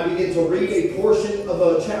 and I began to read a portion of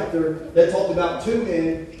a chapter that talked about two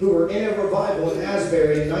men who were in a revival in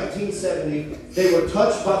Asbury in 1970. They were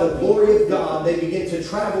touched by the glory of God. They began to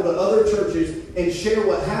travel to other churches and share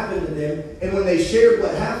what happened to them. And when they shared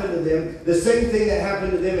what happened to them, the same thing that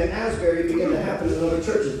happened to them in Asbury began to happen in other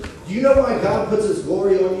churches. Do you know why God puts His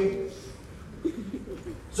glory on you?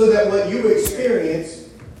 So that what you experience,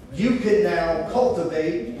 you can now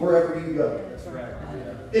cultivate wherever you go.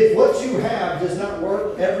 If what you have does not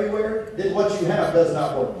work everywhere, then what you have does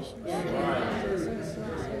not work.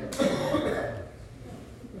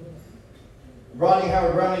 Rodney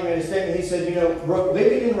Howard Browning made a statement. He said,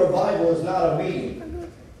 living in revival is not a meeting.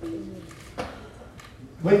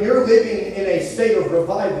 When you're living in a state of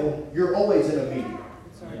revival, you're always in a meeting.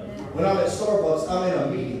 When I'm at Starbucks, I'm in a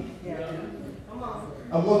meeting.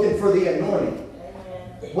 I'm looking for the anointing.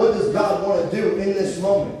 What does God want to do in this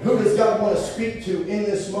moment? Who does God want to speak to in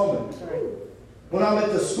this moment? When I'm at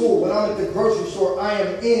the school, when I'm at the grocery store, I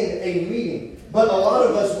am in a meeting. But a lot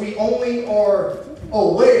of us, we only are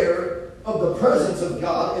aware of the presence of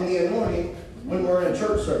God and the anointing when we're in a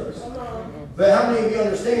church service. But how many of you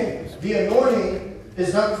understand the anointing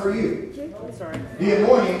is not for you? The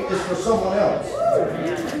anointing is for someone else.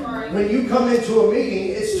 When you come into a meeting,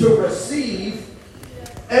 it's to receive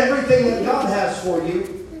everything that God has for you,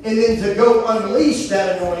 and then to go unleash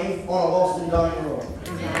that anointing on a lost and dying world.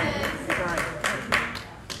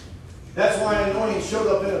 That's why an anointing showed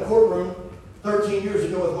up in a courtroom 13 years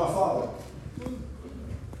ago with my father.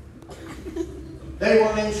 They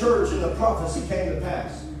were in church and the prophecy came to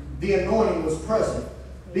pass. The anointing was present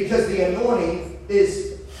because the anointing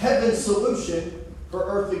is heaven's solution for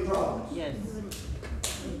earthly problems. Yes.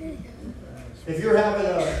 If you're having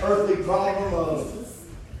an earthly problem of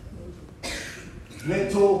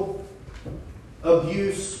mental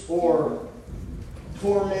abuse or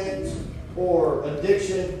torment or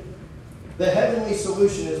addiction, the heavenly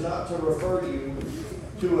solution is not to refer you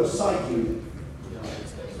to a psych unit.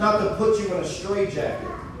 It's not to put you in a straitjacket.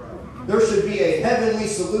 There should be a heavenly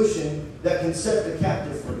solution that can set the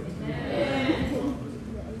captive free.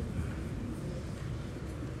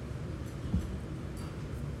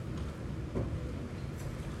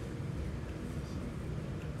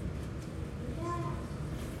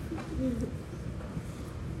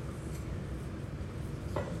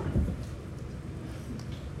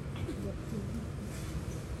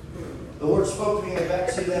 The Lord spoke to me in the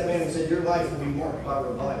backseat of that man and said, your life will be marked by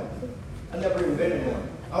revival. I've never even been in one.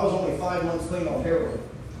 I was only 5 months clean on heroin.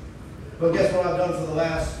 But guess what I've done for the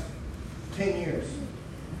last 10 years?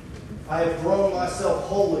 I have thrown myself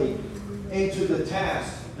wholly into the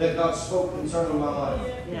task that God spoke concerning my life.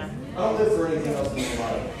 Yeah. I don't live for anything else in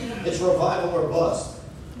my life. It's revival or bust.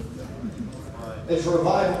 It's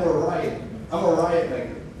revival or riot. I'm a riot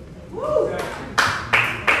maker.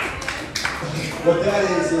 What that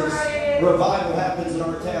is revival happens in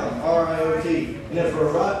our town, R-I-O-T. And if a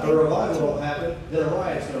revival don't happen, then a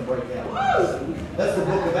riot's going to break out. That's the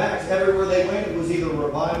book of Acts. Everywhere they went, it was either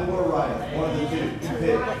revival or riot. One of the two. You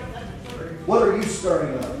pick. What are you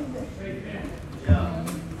stirring up?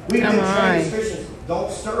 We've been trained as Christians.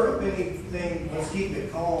 Don't stir up anything. Let's keep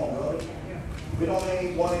it calm, brother. We don't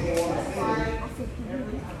want anyone offended.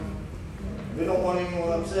 We don't want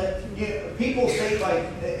anyone upset. People think like,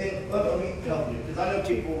 and let me help you, because I know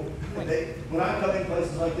people, when I come in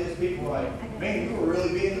places like this, people are like, man, you were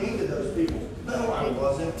really being mean to those people. No, I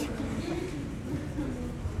wasn't.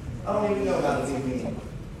 I don't even know how to be mean.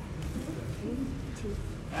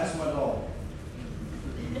 Ask my dog.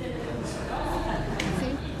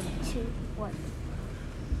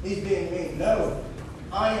 He's being mean. No,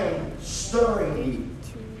 I am stirring you.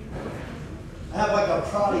 I have like a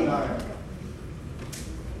prodding iron.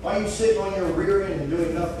 Why are you sitting on your rear end and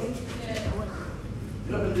doing nothing?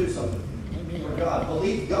 Get up and do something for God.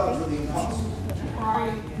 Believe God for the impossible.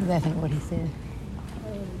 That's not what he said.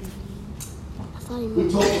 We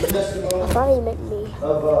told the testimony I thought he meant me.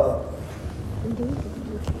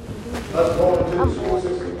 of going to the school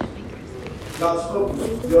system. God spoke to me.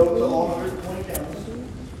 Go to all 120 counties.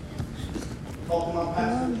 Talk to my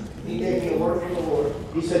pastor. He gave me a word from the Lord.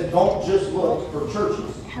 He said, don't just look for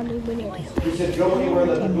churches. How do we know? He said, go anywhere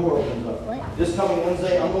that the door opens up. This coming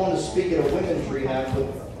Wednesday, I'm going to speak at a women's rehab with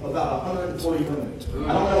about 140 women.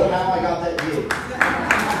 I don't know how I got that gig.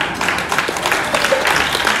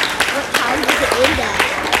 What time does it end at?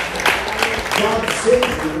 God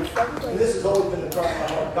sends you, and this has always been the cry of my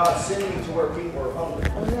heart, God send me to where people are hungry.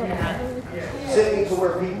 Send me to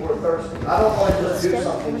where people are thirsty. I don't want to just do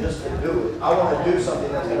something just to do it. I want to do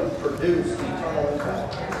something that's going to produce eternal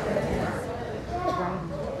impact.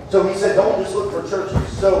 So he said, don't just look for churches.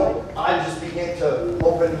 So I just began to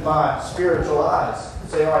open my spiritual eyes.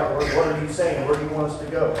 Say, all right, Lord, what are you saying? Where do you want us to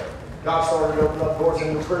go? God started to open up doors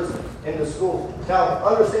into prison, into schools. Now,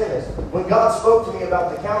 understand this. When God spoke to me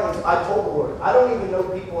about the counties, I told the Lord, I don't even know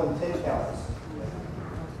people in 10 counties.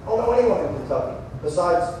 I don't know anyone in Kentucky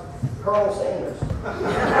besides Colonel Sanders.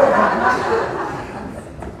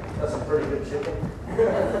 That's a pretty good chicken.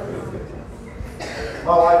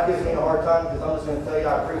 My wife gives me a hard time because I'm just going to tell you,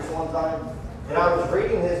 I preached one time, and I was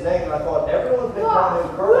reading his name, and I thought, everyone's been calling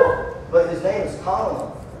him Colonel, but his name is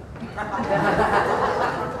Conlon.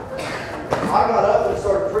 I got up and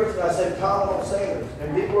started preaching. I said, Conlon Sanders.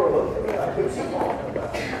 And people were looking at me like, who's he talking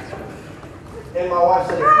about? And my wife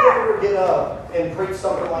said, if you ever get up and preach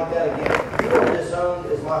something like that again, you are disowned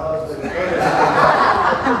as my husband. If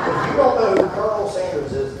you don't know who Colonel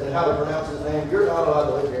Sanders is and how to pronounce his name, you're not allowed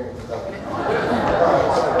to live here in Kentucky.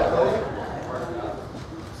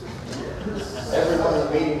 Everyone in the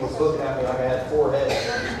meeting was looking at me like I had 4 heads.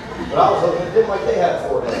 But I was looking at them like they had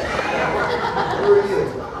 4 heads. Who are you?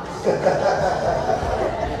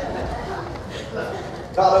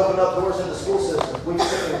 God opened up doors in the school system. We've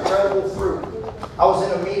seen incredible fruit. I was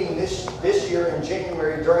in a meeting this year in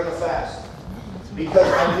January during the fast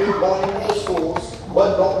because I knew going into the schools,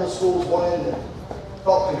 what don't the schools want in them?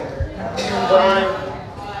 Talk to me.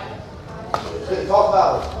 Talk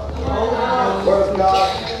about it. Word of God,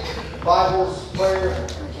 Bibles, prayer.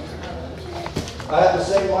 I had the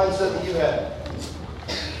same mindset that you had.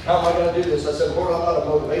 How am I going to do this? I said, Lord, I'm not a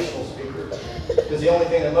motivational speaker because the only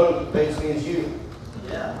thing that motivates me is you.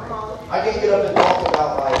 I can't get up and talk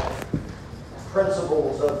about like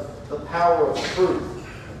principles of the power of truth,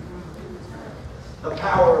 the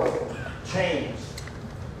power of change.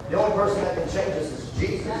 The only person that can change us is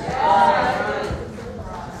Jesus.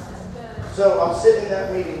 So I'm sitting in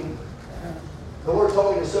that meeting. The Lord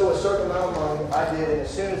told me to sow a certain amount of money. I did, and as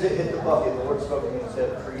soon as it hit the bucket, the Lord spoke to me and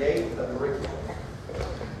said, create a curriculum.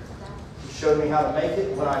 He showed me how to make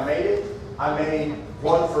it. When I made it, I made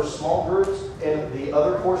one for small groups, and the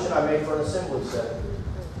other portion I made for an assembly setting.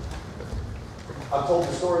 I've told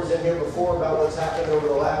the stories in here before about what's happened over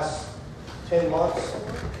the last 10 months.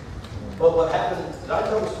 But what happened, did I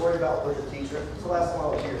tell the story about with the teacher? It's the last time I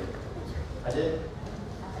was here. I did?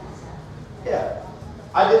 Yeah.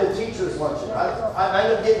 I did a teacher's luncheon. I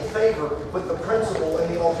ended up getting favor with the principal in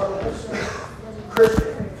the alternative school.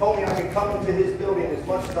 Christian told me I could come into his building as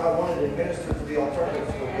much as I wanted and minister to the alternative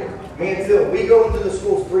school kids. Me and Phil, we go into the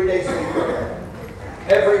schools 3 days a week.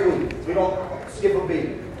 Every week. We don't skip a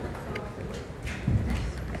beat.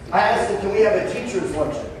 I asked him, can we have a teacher's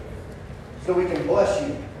luncheon so we can bless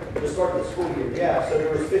you to start the school year? Yeah, so there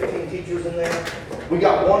was 50 teachers in there. We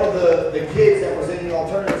got one of the kids that was in the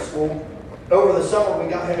alternative school. Over the summer, we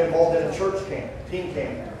got him involved in a church camp, teen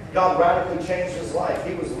camp. God radically changed his life.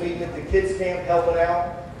 He was leading at the kids' camp, helping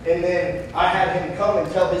out. And then I had him come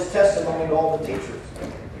and tell his testimony to all the teachers.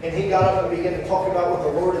 And he got up and began to talk about what the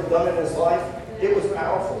Lord had done in his life. It was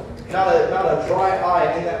powerful. Not a dry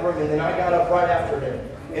eye in that room. And then I got up right after him.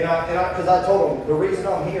 Because I told him, the reason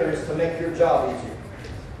I'm here is to make your job easier.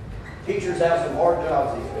 Teachers have some hard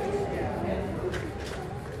jobs these days.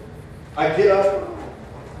 I get up,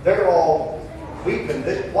 they're all weeping.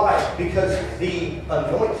 Why? Because the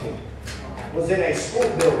anointing was in a school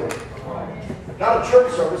building. Not a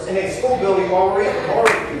church service, in a school building while we're eating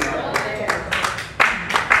barbecue.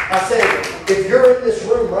 I said, if you're in this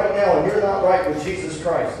room right now and you're not right with Jesus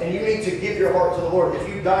Christ, and you need to give your heart to the Lord, if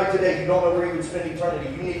you die today, you don't know where you would spend eternity,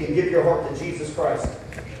 you need to give your heart to Jesus Christ.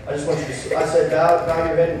 I just want you to, I said, bow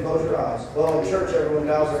your head and close your eyes. Well, in church, everyone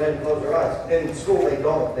bows their head and closes their eyes. In school, they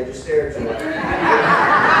don't. They just stare at you.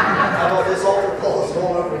 I thought this altar call is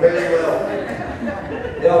going over very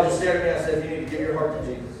well. They all just stared at me. I said, you need to give your heart to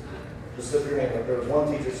Jesus. Just slip your hand up. There was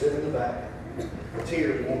one teacher sitting in the back. A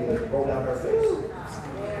tear began to roll down her face.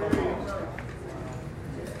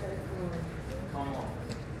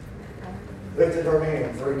 Lifted her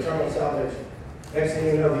hand for eternal salvation. Next thing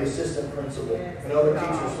you know, the assistant principal and other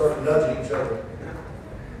teachers start nudging each other.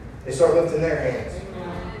 They start lifting their hands.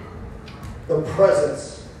 The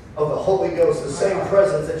presence of the Holy Ghost, the same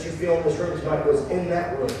presence that you feel in this room tonight, was in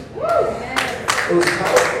that room. It was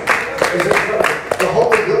powerful. It was incredible. The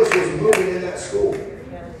Holy Ghost was moving in that school.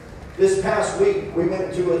 This past week, I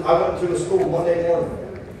went to a school Monday morning.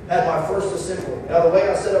 Had my first assembly. Now, the way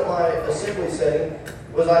I set up my assembly setting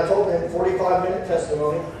was I told them 45-minute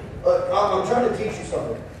testimony. I'm trying to teach you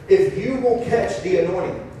something. If you will catch the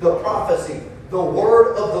anointing, the prophecy, the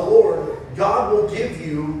word of the Lord, God will give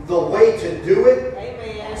you the way to do it.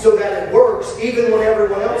 Amen. So that it works, even when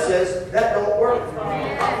everyone else says that don't work.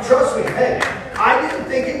 Trust me, hey, I didn't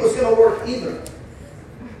think it was going to work either.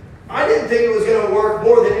 I didn't think it was going to work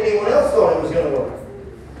more than anyone else thought it was going to work.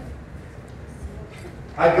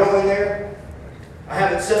 I go in there, I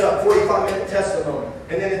have it set up, 45-minute testimony.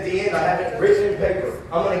 And then at the end, I have it written in paper.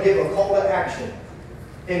 I'm going to give a call to action.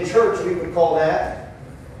 In church, we would call that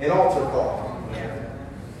an altar call.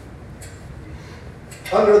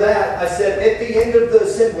 Under that, I said, at the end of the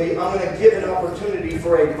assembly, I'm going to give an opportunity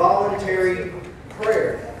for a voluntary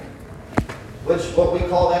prayer. Which, what we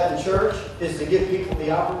call that in church, is to give people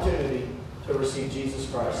the opportunity to receive Jesus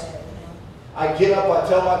Christ. I get up, I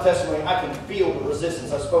tell my testimony, I can feel the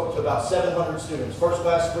resistance. I spoke to about 700 students. First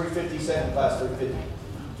class, 350, second class, 350.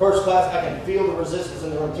 First class, I can feel the resistance in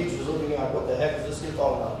the room. Teachers looking at, what the heck is this kid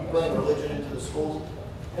talking about? You bring religion into the schools?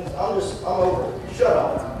 And I'm over it. Shut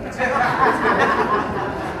up.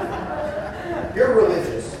 You're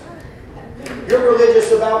religious. You're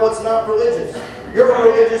religious about what's not religious. You're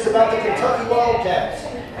religious about the Kentucky Wildcats.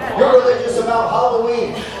 You're religious about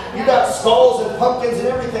Halloween. You got skulls and pumpkins and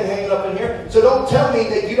everything hanging up in here. So don't tell me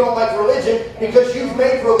that you don't like religion, because you've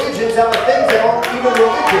made religions out of things that aren't even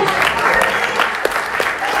religious.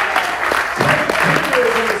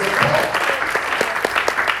 Transgenderism is a cult.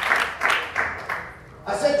 I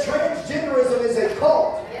said transgenderism is a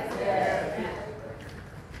cult.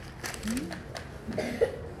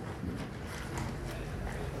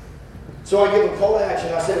 So I give a call to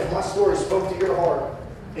action. I said, if my story spoke to your heart,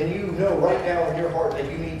 and you know right now in your heart that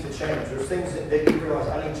you need to change, there's things that you realize,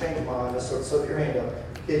 I need to change my mind. So slip your hand up.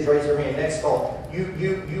 Kids, raise their hand. Next call.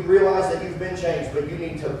 You realize that you've been changed, but you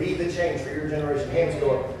need to be the change for your generation. Hands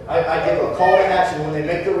go up. I give a call to action. When they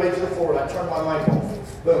make their way to the floor, I turn my mic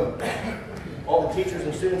off. Boom. All the teachers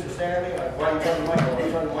and students are staring at me. Like, why are you turning the mic off? I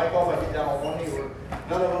turn the mic off. I get down on one knee where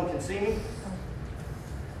none of them can see me.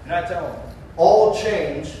 And I tell them, all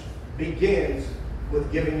change begins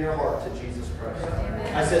with giving your heart to Jesus Christ.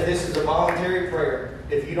 Amen. I said, this is a voluntary prayer.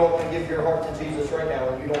 If you don't want to give your heart to Jesus right now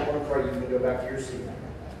and you don't want to pray, you can go back to your seat.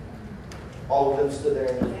 All of them stood there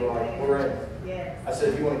and just were like, we're in. Yes. I said,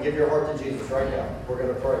 if you want to give your heart to Jesus right now, we're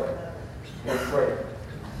going to pray. We're going to pray.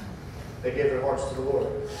 They gave their hearts to the Lord.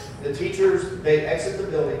 The teachers, they exit the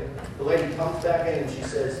building. The lady comes back in and she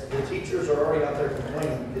says, the teachers are already out there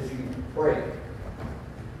complaining because you prayed.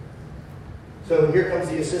 So here comes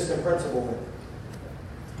the assistant principal.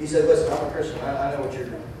 He said, listen, I'm a Christian. I know what you're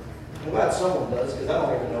doing. I'm glad someone does, because I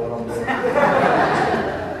don't even know what I'm doing.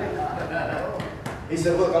 He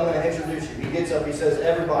said, look, I'm going to introduce you. He gets up. He says,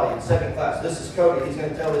 everybody in second class, this is Cody. He's going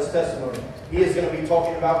to tell his testimony. He is going to be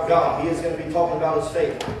talking about God. He is going to be talking about his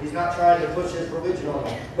faith. He's not trying to push his religion on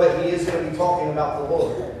you, but he is going to be talking about the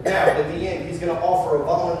Lord. Now, at the end, he's going to offer a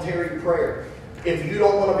voluntary prayer. If you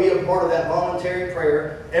don't want to be a part of that voluntary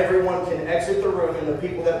prayer, everyone can exit the room and the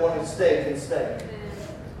people that want to stay can stay.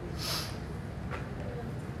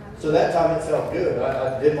 So that time it felt good.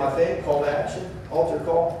 I did my thing, call to action, altar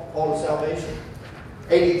call to salvation.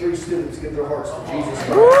 83 students give their hearts to Jesus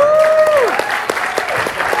Christ.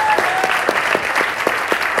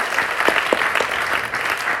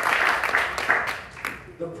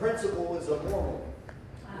 The principal is a Mormon.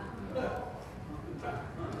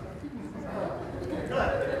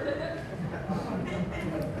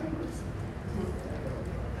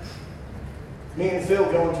 Me and Phil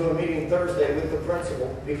going to a meeting Thursday with the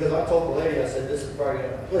principal because I told the lady, I said, this is probably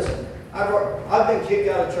going to... Listen, I've been kicked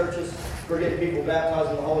out of churches for getting people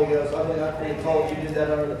baptized in the Holy Ghost. I've been told you did that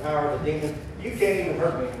under the power of the demon. You can't even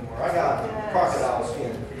hurt me anymore. I got crocodile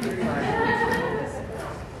skin.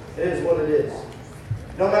 It is what it is.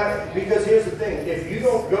 No matter, because here's the thing. If you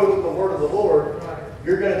don't go with the word of the Lord,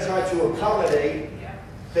 you're going to try to accommodate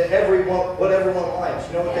to everyone, what everyone likes.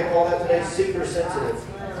 You know what they call that today? Seeker sensitive.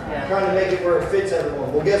 Trying to make it where it fits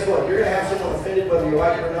everyone. Well, guess what? You're going to have someone offended whether you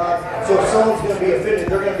like it or not. So if someone's going to be offended,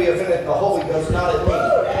 they're going to be offended at the Holy Ghost, not at me.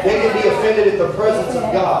 They can be offended at the presence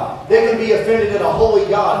of God. They can be offended at a holy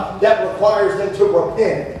God. That requires them to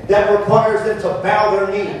repent. That requires them to bow their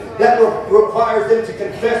knee. That requires them to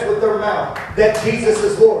confess with their mouth that Jesus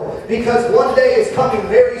is Lord. Because one day is coming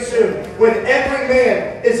very soon when every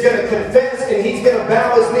man is going to confess and he's going to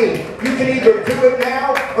bow his knee. You can either do it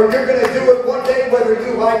now or you're going to do it one day whether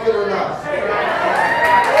you like it or not.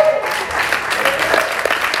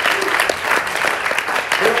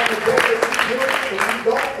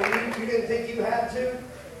 And you didn't think you had to,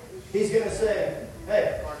 he's going to say,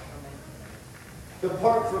 hey,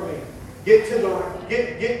 depart from me. Get to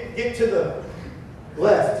the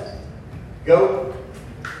left. Goat.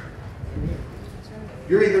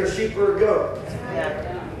 You're either a sheep or a goat.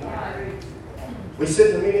 We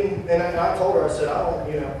sit in the meeting, and I told her, I said, I've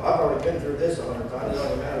already been through this 100 times. It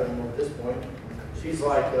doesn't matter anymore at this point. She's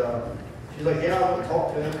like, yeah, I went and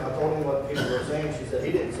talked to him. I told him what people were saying. She said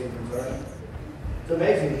he didn't seem concerned. It's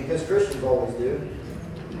amazing because Christians always do.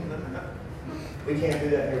 We can't do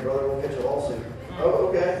that here, brother. We'll catch a lawsuit. Oh,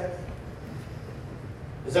 okay.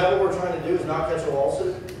 Is that what we're trying to do, is not catch a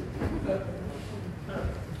lawsuit?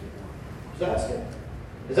 Just asking.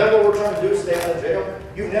 Is that what we're trying to do, is stay out of jail?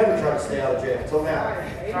 You've never tried to stay out of jail until now.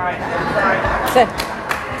 Right.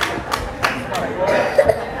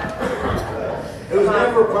 It was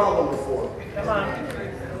never a problem before. Come on.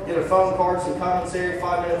 Get a phone card, some commissary,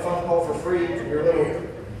 5-minute phone call for free, your little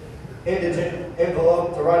indigent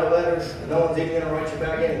envelope to write a letter. No one's even going to write you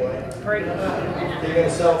back anyway. Free. You're going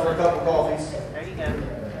to sell for a couple coffees. There you go.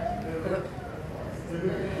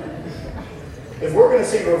 If we're going to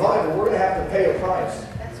see revival, we're going to have to pay a price.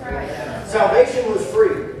 That's right. Salvation was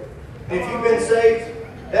free. If you've been saved,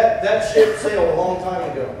 that ship sailed a long time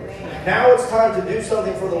ago. Now it's time to do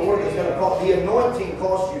something for the Lord that's going to cost. The anointing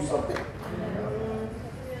costs you something.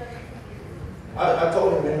 I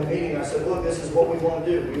told him in the meeting, I said, look, this is what we want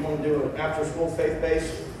to do. We want to do an after-school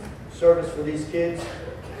faith-based service for these kids.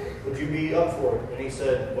 Would you be up for it? And he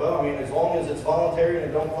said, well, I mean, as long as it's voluntary and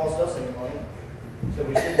it don't cost us any money, so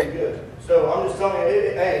we should be good. So I'm just telling you,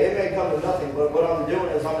 it may come to nothing, but what I'm doing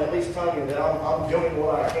is I'm at least telling you that I'm doing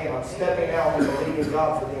what I can. I'm stepping out and believing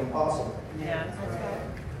God for the impossible. Yeah, that's right.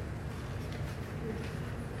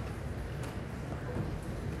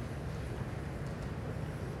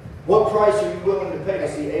 What price are you willing to pay to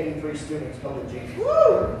see 83 students come to Jesus?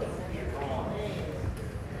 Woo!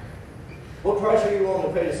 What price are you willing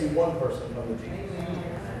to pay to see one person come to Jesus?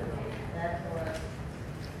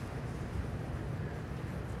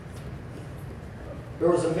 There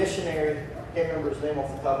was a missionary, I can't remember his name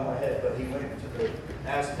off the top of my head, but he went to the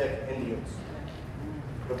Aztec Indians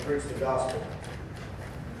to preach the gospel.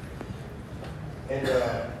 And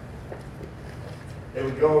they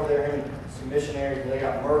would go over there, him and some missionaries, and they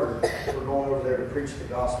got murdered for going over there to preach the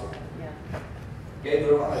gospel. Yeah. Gave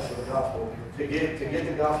their lives for the gospel, to get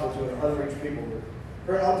the gospel to an unreached people.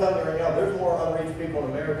 I'm telling you right now, there's more unreached people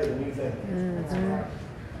in America than you think. Mm-hmm.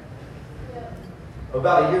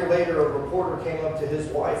 About a year later, a reporter came up to his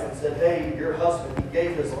wife and said, hey, your husband, he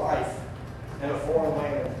gave his life in a foreign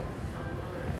land